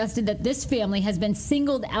members suggested that this family has been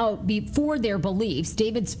singled out for their beliefs.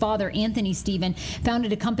 David's father, Anthony Stephen,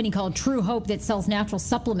 founded a company called True Hope that sells natural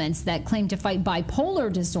supplements that claim to fight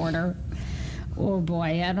bipolar disorder. Oh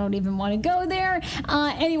boy, I don't even want to go there.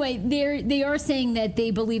 Anyway, they are saying that they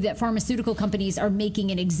believe that pharmaceutical companies are making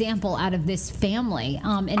an example out of this family.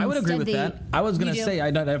 And I would agree with that. I was going to say I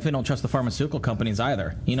definitely don't trust the pharmaceutical companies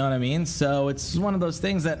either. You know what I mean? So it's one of those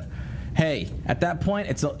things that, hey, at that point,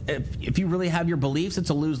 if you really have your beliefs, it's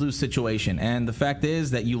a lose-lose situation. And the fact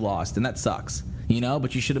is that you lost, and that sucks. You know,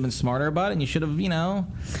 but you should have been smarter about it, and you should have,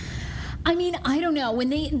 I mean, I don't know.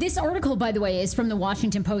 This article, by the way, is from the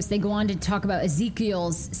Washington Post. They go on to talk about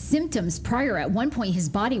Ezekiel's symptoms prior. At one point, his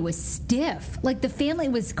body was stiff. Like, the family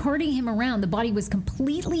was carting him around. The body was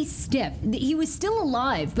completely stiff. He was still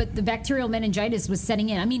alive, but the bacterial meningitis was setting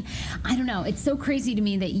in. I mean, I don't know. It's so crazy to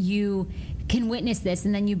me that you can witness this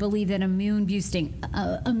and then you believe that immune boosting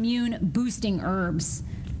herbs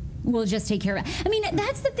will just take care of it. I mean,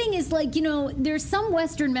 that's the thing is, like, there's some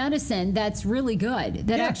Western medicine that's really good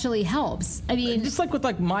that actually helps. I mean, just like with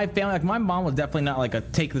my family, like my mom was definitely not like a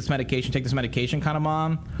take this medication kind of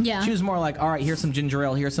mom. Yeah. She was more like, all right, here's some ginger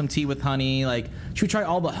ale, here's some tea with honey. Like, she would try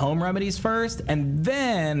all the home remedies first, and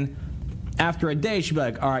then after a day, she'd be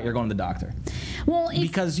like, all right, you're going to the doctor. Well,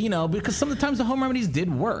 because sometimes the home remedies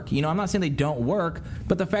did work. I'm not saying they don't work,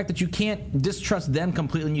 but the fact that you can't distrust them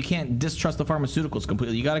completely and you can't distrust the pharmaceuticals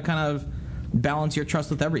completely, you got to kind of balance your trust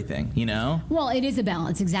with everything, Well, it is a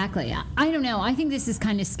balance, exactly. I don't know. I think this is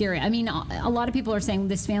kind of scary. I mean, a lot of people are saying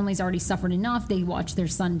this family's already suffered enough. They watched their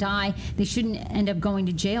son die. They shouldn't end up going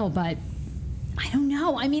to jail, but I don't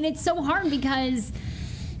know. I mean, it's so hard because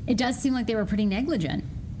it does seem like they were pretty negligent.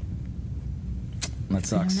 That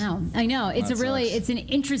sucks. I know. It's an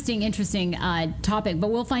interesting topic, but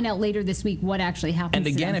we'll find out later this week what actually happened.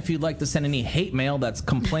 And again, if you'd like to send any hate mail, that's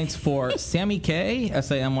complaints for Samy K,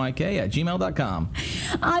 SAMYK @gmail.com.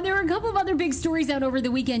 There are a couple of other big stories out over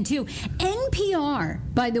the weekend too. NPR,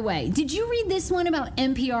 by the way, did you read this one about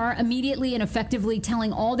NPR immediately and effectively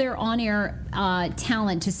telling all their on-air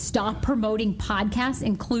talent to stop promoting podcasts,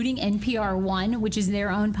 including NPR One, which is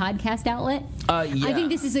their own podcast outlet? Yeah. I think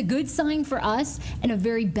this is a good sign for us and a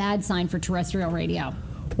very bad sign for terrestrial radio.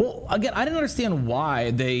 Well, again, I didn't understand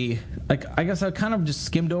why they, I guess I kind of just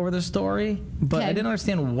skimmed over the story, but I didn't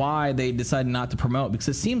understand why they decided not to promote, because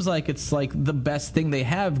it seems like it's like the best thing they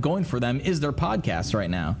have going for them is their podcast right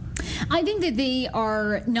now. I think that they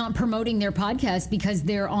are not promoting their podcast because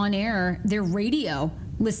they're on air, their radio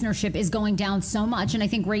listenership is going down so much, and I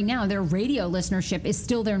think right now their radio listenership is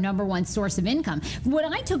still their number one source of income. What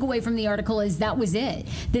I took away from the article is that was it,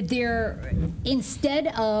 that they're,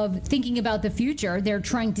 instead of thinking about the future, they're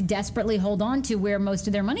trying to desperately hold on to where most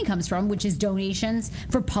of their money comes from, which is donations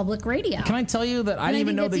for public radio. Can I tell you that I didn't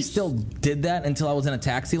even know they still did that until I was in a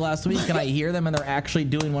taxi last week, and I hear them and they're actually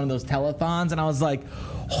doing one of those telethons, and I was like,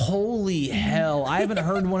 holy hell, I haven't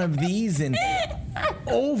heard one of these in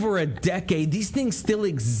over a decade. These things still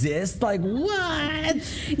exist? Like, what?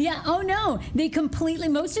 Yeah, oh no. They completely,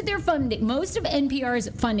 most of NPR's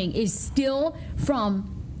funding is still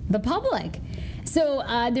from the public. So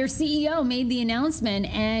their CEO made the announcement,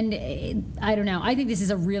 and I don't know. I think this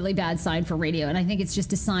is a really bad sign for radio, and I think it's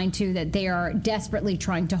just a sign, too, that they are desperately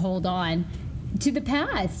trying to hold on to the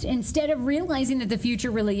past instead of realizing that the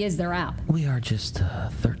future really is their app. We are just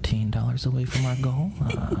 $13 away from our goal.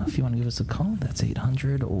 If you want to give us a call, that's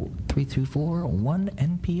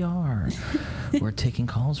 800-334-1NPR. We're taking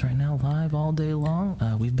calls right now live all day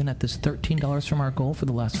long. We've been at this $13 from our goal for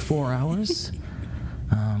the last 4 hours.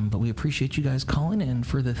 But we appreciate you guys calling, and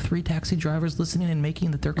for the 3 taxi drivers listening and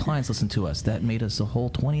making that their clients listen to us. That made us a whole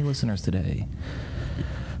 20 listeners today.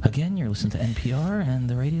 Again, you're listening to NPR and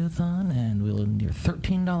the Radiothon, and you're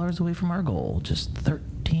 $13 away from our goal. Just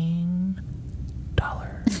 $13.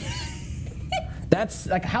 That's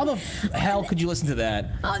like, how the hell could you listen to that?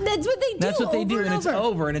 Oh, that's what they do. That's what they do, and it's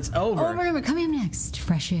over, and it's over. Over and over. Coming up next,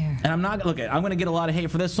 Fresh Air. And I'm not, I'm going to get a lot of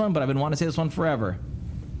hate for this one, but I've been wanting to say this one forever.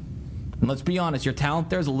 And let's be honest, your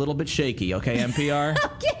talent there is a little bit shaky, okay, NPR?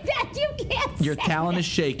 Okay, that you can't Your say talent that. is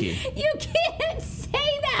shaky. You can't say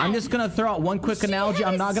that. I'm just going to throw out one quick analogy.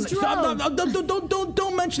 I'm not going to...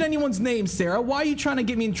 Don't mention anyone's name, Sarah. Why are you trying to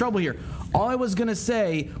get me in trouble here? All I was going to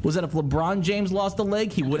say was that if LeBron James lost a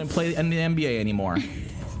leg, he wouldn't play in the NBA anymore.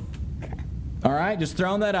 All right? Just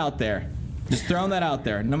throwing that out there. Just throwing that out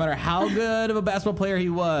there. No matter how good of a basketball player he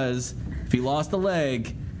was, if he lost a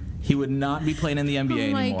leg, he would not be playing in the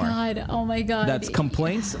NBA anymore. Oh my God. That's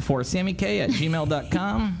complaints for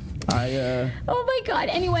SammyK@gmail.com. Oh my God.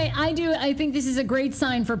 Anyway, I think this is a great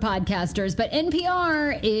sign for podcasters, but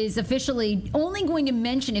NPR is officially only going to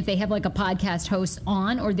mention if they have like a podcast host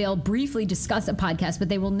on, or they'll briefly discuss a podcast, but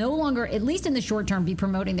they will no longer, at least in the short term, be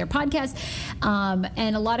promoting their podcast.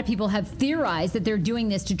 And a lot of people have theorized that they're doing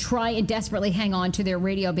this to try and desperately hang on to their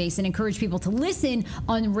radio base and encourage people to listen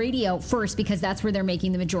on radio first, because that's where they're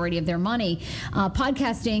making the majority of their money.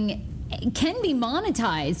 Podcasting can be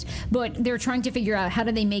monetized, but they're trying to figure out how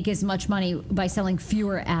do they make as much money by selling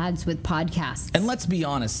fewer ads with podcasts. And let's be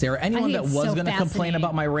honest, Sarah, anyone that was going to complain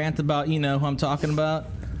about my rant about, who I'm talking about,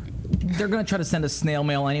 they're going to try to send us snail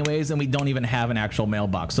mail anyways, and we don't even have an actual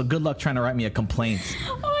mailbox. So good luck trying to write me a complaint.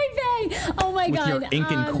 Oh my God. With your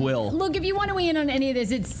ink and quill. Look, if you want to weigh in on any of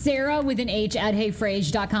this, it's Sarah with an H at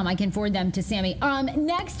heyfrase.com. I can forward them to Sammy.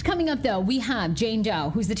 Next, coming up, though, we have Jane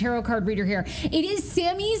Doe, who's the tarot card reader here. It is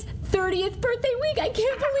Sammy's 30th birthday week. I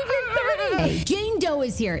can't believe you're 30. Jane Doe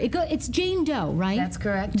is here. It's Jane Doe, right? That's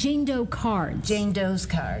correct. Jane Doe cards. Jane Doe's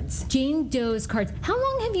cards. Jane Doe's cards. How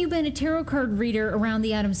long have you been a tarot card reader around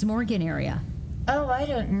the Adams Morgan area? Oh, I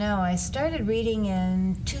don't know. I started reading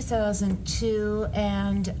in 2002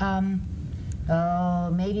 and,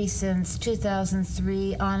 maybe since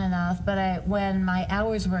 2003 on and off. But when my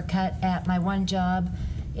hours were cut at my one job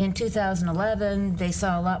in 2011, they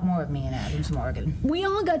saw a lot more of me in Adams Morgan. We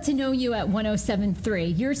all got to know you at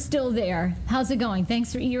 107.3. You're still there. How's it going?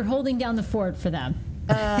 You're holding down the fort for them.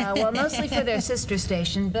 Well, mostly for their sister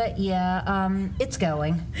station, but yeah, it's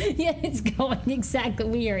going. Yeah, it's going. Exactly.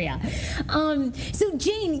 We hear ya. So,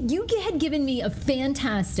 Jane, you had given me a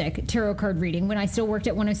fantastic tarot card reading when I still worked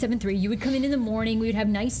at 107.3. You would come in the morning, we would have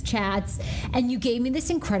nice chats, and you gave me this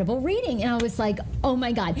incredible reading. And I was like, oh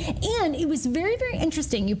my God. And it was very, very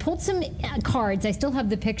interesting. You pulled some cards. I still have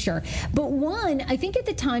the picture. But one, I think at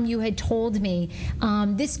the time you had told me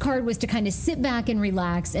this card was to kind of sit back and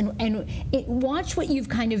relax and watch what you've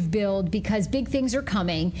kind of build, because big things are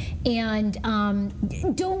coming, and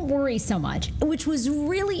don't worry so much, which was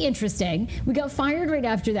really interesting. We got fired right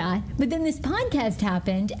after that, but then this podcast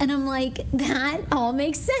happened, and I'm like, that all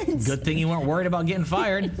makes sense. Good thing you weren't worried about getting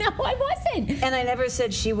fired. No, I wasn't. And I never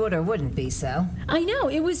said she would or wouldn't be so. I know.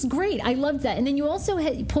 It was great. I loved that. And then you also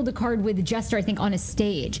pulled a card with a jester, I think, on a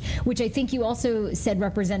stage, which I think you also said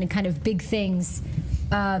represented kind of big things.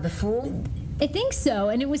 The Fool? I think so.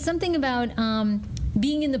 And it was something about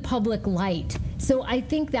being in the public light. So I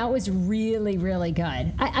think that was really, really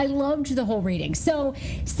good. I loved the whole reading. So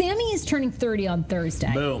Sammy is turning 30 on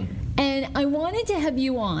Thursday. Boom. And I wanted to have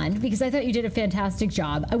you on because I thought you did a fantastic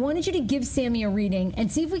job. I wanted you to give Sammy a reading and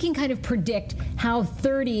see if we can kind of predict how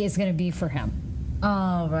 30 is going to be for him.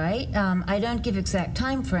 All right. I don't give exact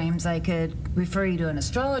time frames. I could refer you to an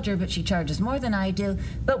astrologer, but she charges more than I do.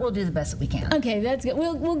 But we'll do the best that we can. Okay, that's good.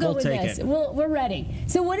 We'll go with this. We're ready.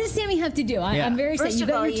 So what does Sammy have to do? I'm very excited. First You of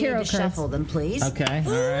got all, your you tarot need to cards. shuffle them, please. Okay,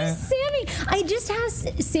 all right. Sammy, I just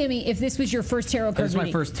asked Sammy if this was your first tarot card This is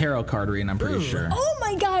my first tarot card reading, I'm pretty sure. Oh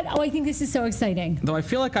my God! Oh, I think this is so exciting. Though I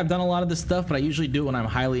feel like I've done a lot of this stuff, but I usually do it when I'm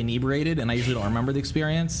highly inebriated, and I usually don't remember the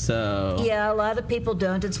experience, so... Yeah, a lot of people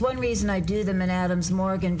don't. It's one reason I do them in Adams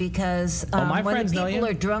Morgan, because my when friends the know people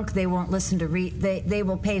you. are drunk, they won't listen to they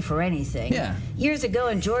will pay for anything. Yeah. Years ago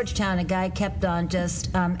in Georgetown, a guy kept on just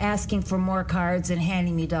asking for more cards and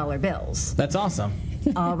handing me dollar bills. That's awesome.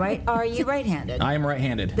 All right. Are you right-handed? I am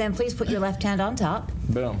right-handed. Then please put your left hand on top.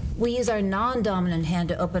 Boom. We use our non-dominant hand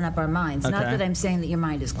to open up our minds. Not Okay. that I'm saying that your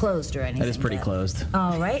mind is closed or anything. That is pretty but- closed.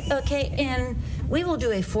 All right. Okay. And we will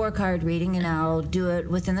do a 4-card reading, and I'll do it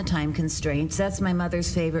within the time constraints. That's my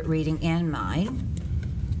mother's favorite reading and mine.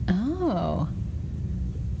 Oh.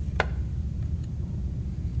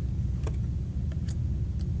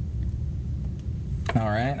 All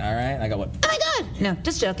right. I got what? Oh my God! No,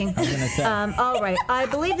 just joking. I was gonna say. All right. I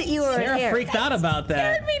believe that you are an Sarah Aries. freaked out about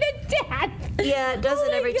that. Me to death. Yeah, it does Oh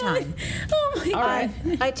it my every God. time. Oh my All God.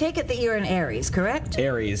 right. I take it that you're an Aries, correct?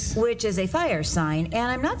 Aries. Which is a fire sign,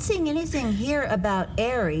 and I'm not seeing anything here about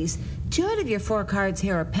Aries. 2 out of your 4 cards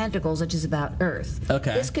here are Pentacles, which is about Earth.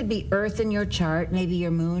 Okay. This could be Earth in your chart, maybe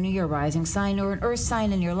your moon or your rising sign, or an Earth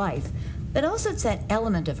sign in your life. But also it's that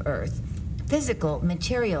element of Earth. Physical,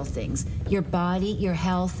 material things. Your body, your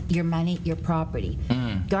health, your money, your property.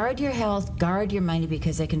 Guard your health, guard your money,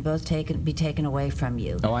 because they can both be taken away from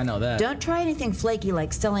you. Oh, I know that. Don't try anything flaky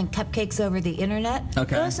like selling cupcakes over the internet.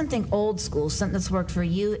 Okay. Go something old school, something that's worked for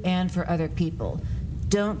you and for other people.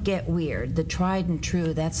 Don't get weird. The tried and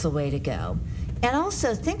true, that's the way to go. And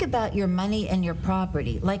also think about your money and your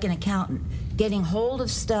property, like an accountant. Getting hold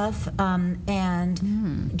of stuff and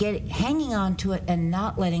hanging on to it and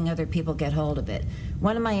not letting other people get hold of it.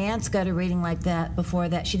 One of my aunts got a reading like that before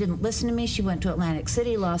that. She didn't listen to me. She went to Atlantic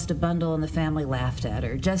City, lost a bundle, and the family laughed at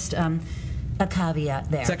her. Just a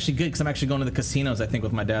caveat there. It's actually good because I'm actually going to the casinos, I think,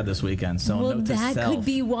 with my dad this weekend. So Well, note to that self. could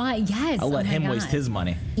be why. Yes. I'll let Oh my him God. waste his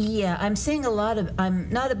money. Yeah, I'm seeing a lot of, I'm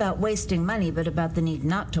not about wasting money, but about the need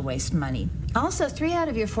not to waste money. Also, 3 out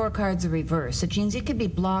of your 4 cards are reversed, which means you could be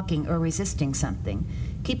blocking or resisting something.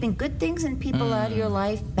 Keeping good things and people out of your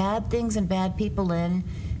life, bad things and bad people in,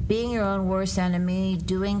 being your own worst enemy,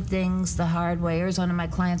 doing things the hard way, or as one of my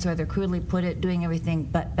clients rather crudely put it, doing everything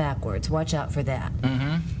but backwards. Watch out for that.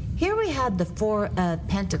 Here we had the 4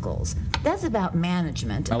 Pentacles. That's about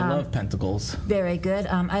management. I love pentacles. Very good.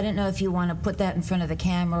 I don't know if you want to put that in front of the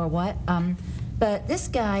camera or what. But this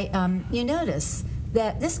guy, you notice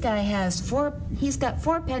that this guy has 4, he's got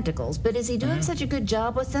 4 pentacles, but is he doing such a good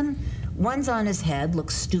job with them? One's on his head,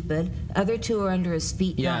 looks stupid. Other 2 are under his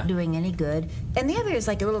feet, not doing any good. And the other is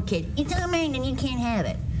like a little kid. It's all mine and you can't have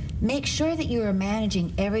it. Make sure that you are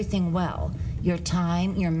managing everything well. Your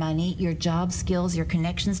time, your money, your job skills, your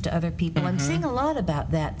connections to other people. I'm seeing a lot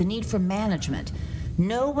about that, the need for management.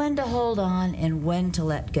 Know when to hold on and when to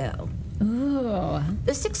let go. Ooh.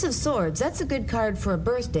 The 6 of Swords, that's a good card for a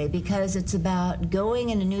birthday because it's about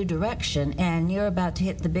going in a new direction, and you're about to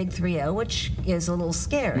hit the big 3-0, which is a little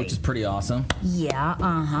scary. Which is pretty awesome. Yeah,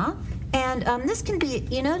 And this can be,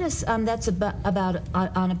 you notice that's about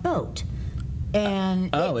on a boat.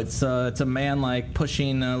 And It's a man like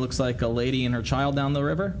pushing, looks like a lady and her child down the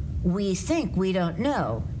river. we think we don't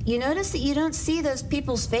know. You notice that you don't see those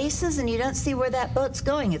people's faces and you don't see where that boat's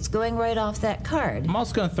going. It's going right off that card. I'm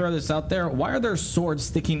also going to throw this out there. Why are there swords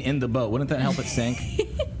sticking in the boat? Wouldn't that help it sink?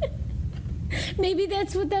 Maybe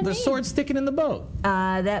that's what that There's means. swords sticking in the boat.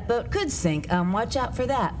 That boat could sink. Watch out for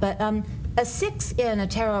that. But a 6 in a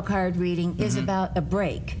tarot card reading is about a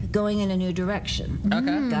break, going in a new direction.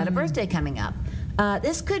 Okay. Got a birthday coming up.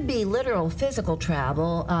 This could be literal physical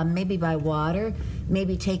travel, maybe by water,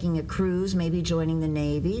 maybe taking a cruise, maybe joining the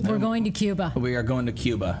Navy. We're going to Cuba. We are going to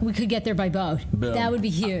Cuba. We could get there by boat. Boom. That would be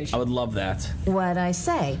huge. I would love that. What I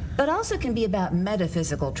say. But also can be about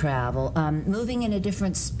metaphysical travel, moving in a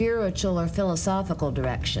different spiritual or philosophical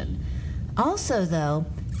direction. Also, though,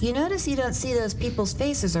 you notice you don't see those people's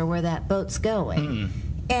faces or where that boat's going.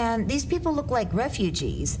 And these people look like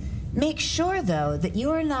refugees. Make sure, though, that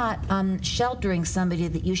you are not sheltering somebody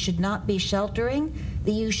that you should not be sheltering,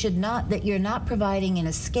 that you're not providing an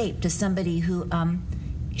escape to somebody who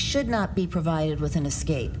should not be provided with an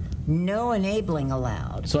escape. No enabling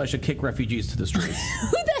allowed. So I should kick refugees to the streets.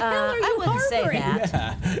 Who the hell are you I wouldn't say harboring?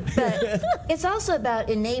 that. But it's also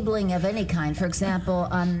about enabling of any kind. For example,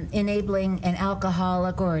 enabling an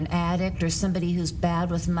alcoholic or an addict or somebody who's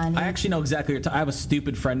bad with money. I actually know exactly what I have a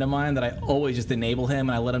stupid friend of mine that I always just enable him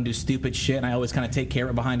and I let him do stupid shit and I always kind of take care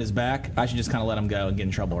of it behind his back. I should just kind of let him go and get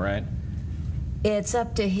in trouble, right? It's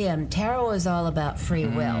up to him. Tarot is all about free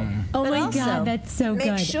will. Oh But my also, God, that's so make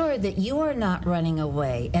good. sure that you are not running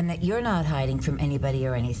away and that you're not hiding from anybody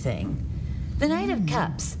or anything. The Knight of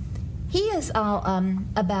Cups. He is all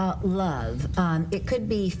about love. It could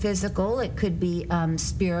be physical, it could be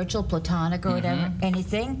spiritual, platonic, or whatever,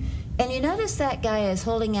 anything. And you notice that guy is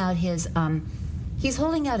holding out his he's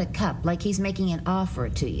holding out a cup like he's making an offer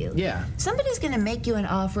to you. Yeah. Somebody's going to make you an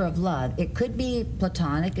offer of love. It could be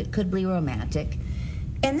platonic, it could be romantic.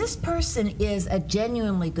 And this person is a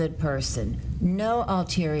genuinely good person. No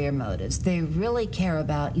ulterior motives. They really care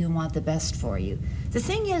about you and want the best for you. The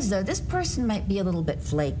thing is, though, this person might be a little bit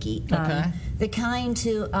flaky. Okay. The kind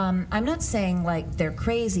who, I'm not saying like they're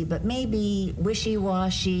crazy, but maybe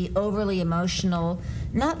wishy-washy, overly emotional,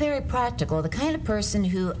 not very practical. The kind of person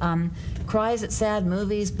who cries at sad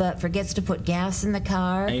movies but forgets to put gas in the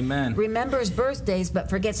car. Amen. Remembers birthdays but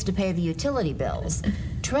forgets to pay the utility bills.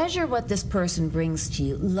 Treasure what this person brings to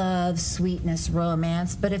you. Love, sweetness,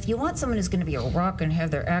 romance. But if you want someone who's going to be a rock and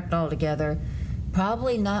have their act all together,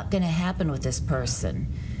 probably not going to happen with this person.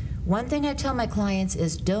 One thing I tell my clients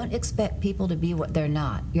is don't expect people to be what they're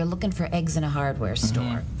not. You're looking for eggs in a hardware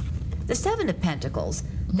store. The Seven of Pentacles,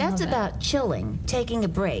 that's about chilling, taking a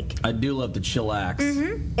break. I do love to chillax.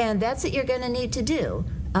 And that's what you're going to need to do.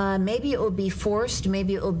 Maybe it will be forced,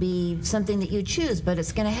 maybe it will be something that you choose, but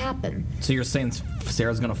it's going to happen. So you're saying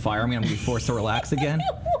Sarah's going to fire me? I'm going to be forced to relax again?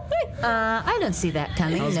 I don't see that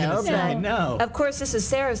coming, I was gonna say, no. Of course, this is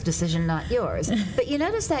Sarah's decision, not yours. But you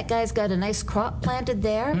notice that guy's got a nice crop planted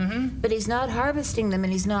there, but he's not harvesting them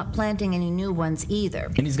and he's not planting any new ones either.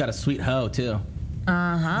 And he's got a sweet hoe, too.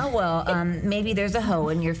 Well, maybe there's a hoe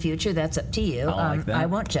in your future. That's up to you. I like that. I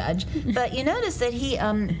won't judge. But you notice that he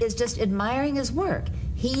is just admiring his work.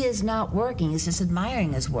 He is not working. He's just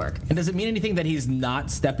admiring his work. And does it mean anything that he's not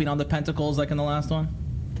stepping on the pentacles like in the last one?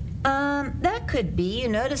 That could be. You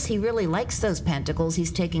notice he really likes those pentacles.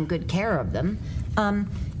 He's taking good care of them.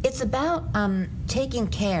 It's about taking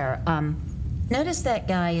care. Notice that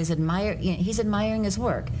guy is he's admiring his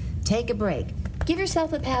work. Take a break. Give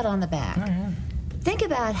yourself a pat on the back. Think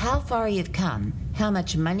about how far you've come, how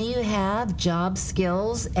much money you have, job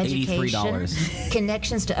skills, education, $83.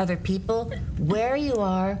 connections to other people, where you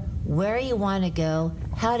are, where you want to go,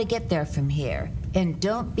 how to get there from here. And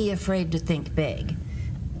don't be afraid to think big.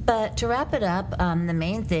 But to wrap it up, the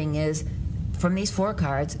main thing is, from these 4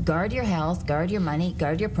 cards, guard your health, guard your money,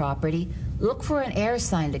 guard your property. Look for an air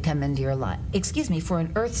sign to come into your life. For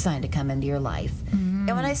an earth sign to come into your life.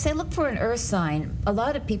 And when I say look for an earth sign, a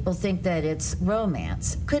lot of people think that it's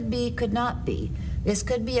romance. Could be, could not be. This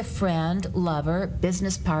could be a friend, lover,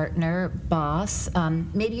 business partner, boss,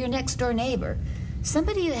 maybe your next door neighbor.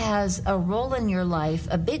 Somebody who has a role in your life,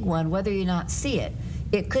 a big one, whether you not see it.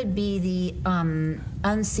 It could be the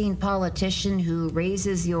unseen politician who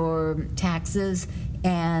raises your taxes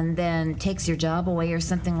and then takes your job away or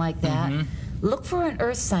something like that. Look for an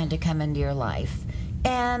earth sign to come into your life.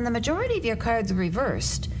 And the majority of your cards are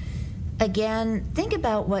reversed. Again, think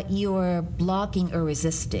about what you're blocking or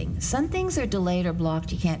resisting. Some things are delayed or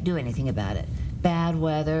blocked. You can't do anything about it. Bad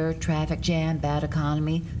weather, traffic jam, bad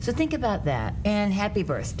economy. So think about that. And happy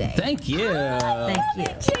birthday. Thank you. Thank you.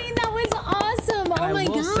 Jane, that was awesome. And Oh I my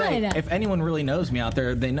will God. say, if anyone really knows me out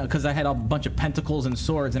there, they know, because I had a bunch of pentacles and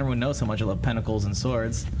swords, and everyone knows how much I love pentacles and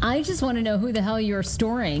swords. I just want to know who the hell you're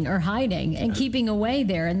storing or hiding and keeping away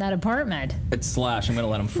there in that apartment. It's Slash. I'm going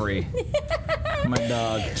to let him free. My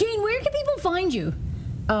dog. Jane, where can people find you?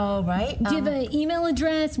 All right. Do you have an email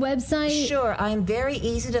address, website? Sure, I'm very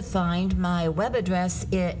easy to find. My web address,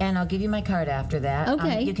 and I'll give you my card after that.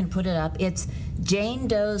 Okay. You can put it up. It's Jane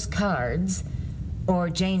Doe's Cards, or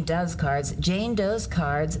Jane Does Cards,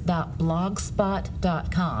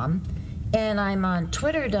 janedoescards.blogspot.com. And I'm on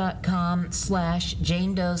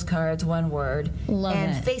twitter.com/Jane Doe's Cards, one word. Love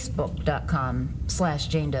and it.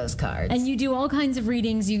 Facebook.com/Jane Doe's Cards. And you do all kinds of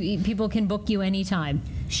readings. People can book you anytime.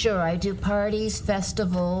 Sure, I do parties,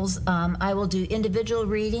 festivals. I will do individual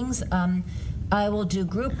readings. I will do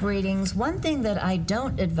group readings. One thing that I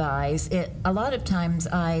don't advise, a lot of times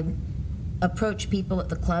I approach people at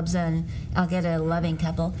the clubs and I'll get a loving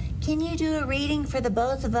couple. Can you do a reading for the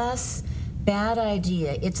both of us? Bad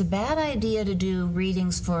idea. It's a bad idea to do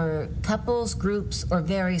readings for couples, groups, or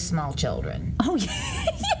very small children. Oh,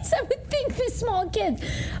 yes, I would think the small kids.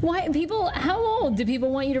 Why how old do people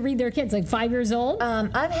want you to read their kids? Like 5 years old?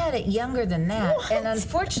 I've had it younger than that, What? and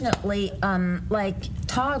unfortunately, like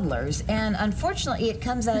toddlers, and unfortunately, it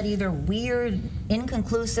comes out either weird,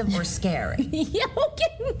 inconclusive, or scary. Yeah, okay.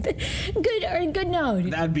 Good note.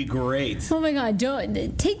 That'd be great. Oh my God!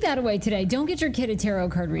 Don't take that away today. Don't get your kid a tarot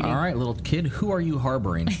card reading. All right, little kid, who are you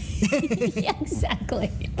harboring? Yeah,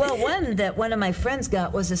 exactly. Well, one that one of my friends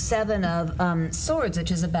got was a 7 of swords,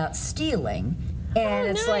 which is about stealing, and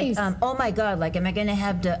Oh, it's nice. like, oh my God, like, am I going to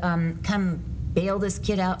have to come bail this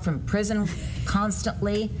kid out from prison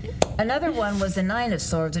constantly? Another one was the 9 of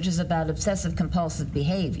swords, which is about obsessive compulsive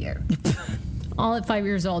behavior. All at 5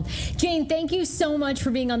 years old. Jane, thank you so much for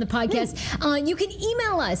being on the podcast. You can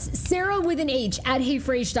email us, Sarah with an H at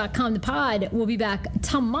heyfrase.com. The pod will be back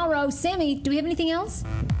tomorrow. Samy, do we have anything else?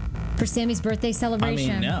 For Sammy's birthday I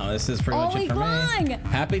celebration. mean, no, this is pretty much Ollie it for Klein! me.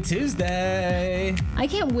 Happy Tuesday. I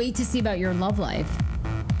can't wait to see about your love life.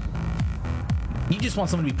 You just want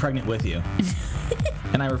someone to be pregnant with you.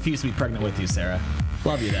 And I refuse to be pregnant with you, Sarah.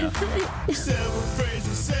 Love you, though.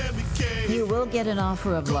 You will get an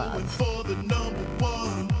offer of love. For the number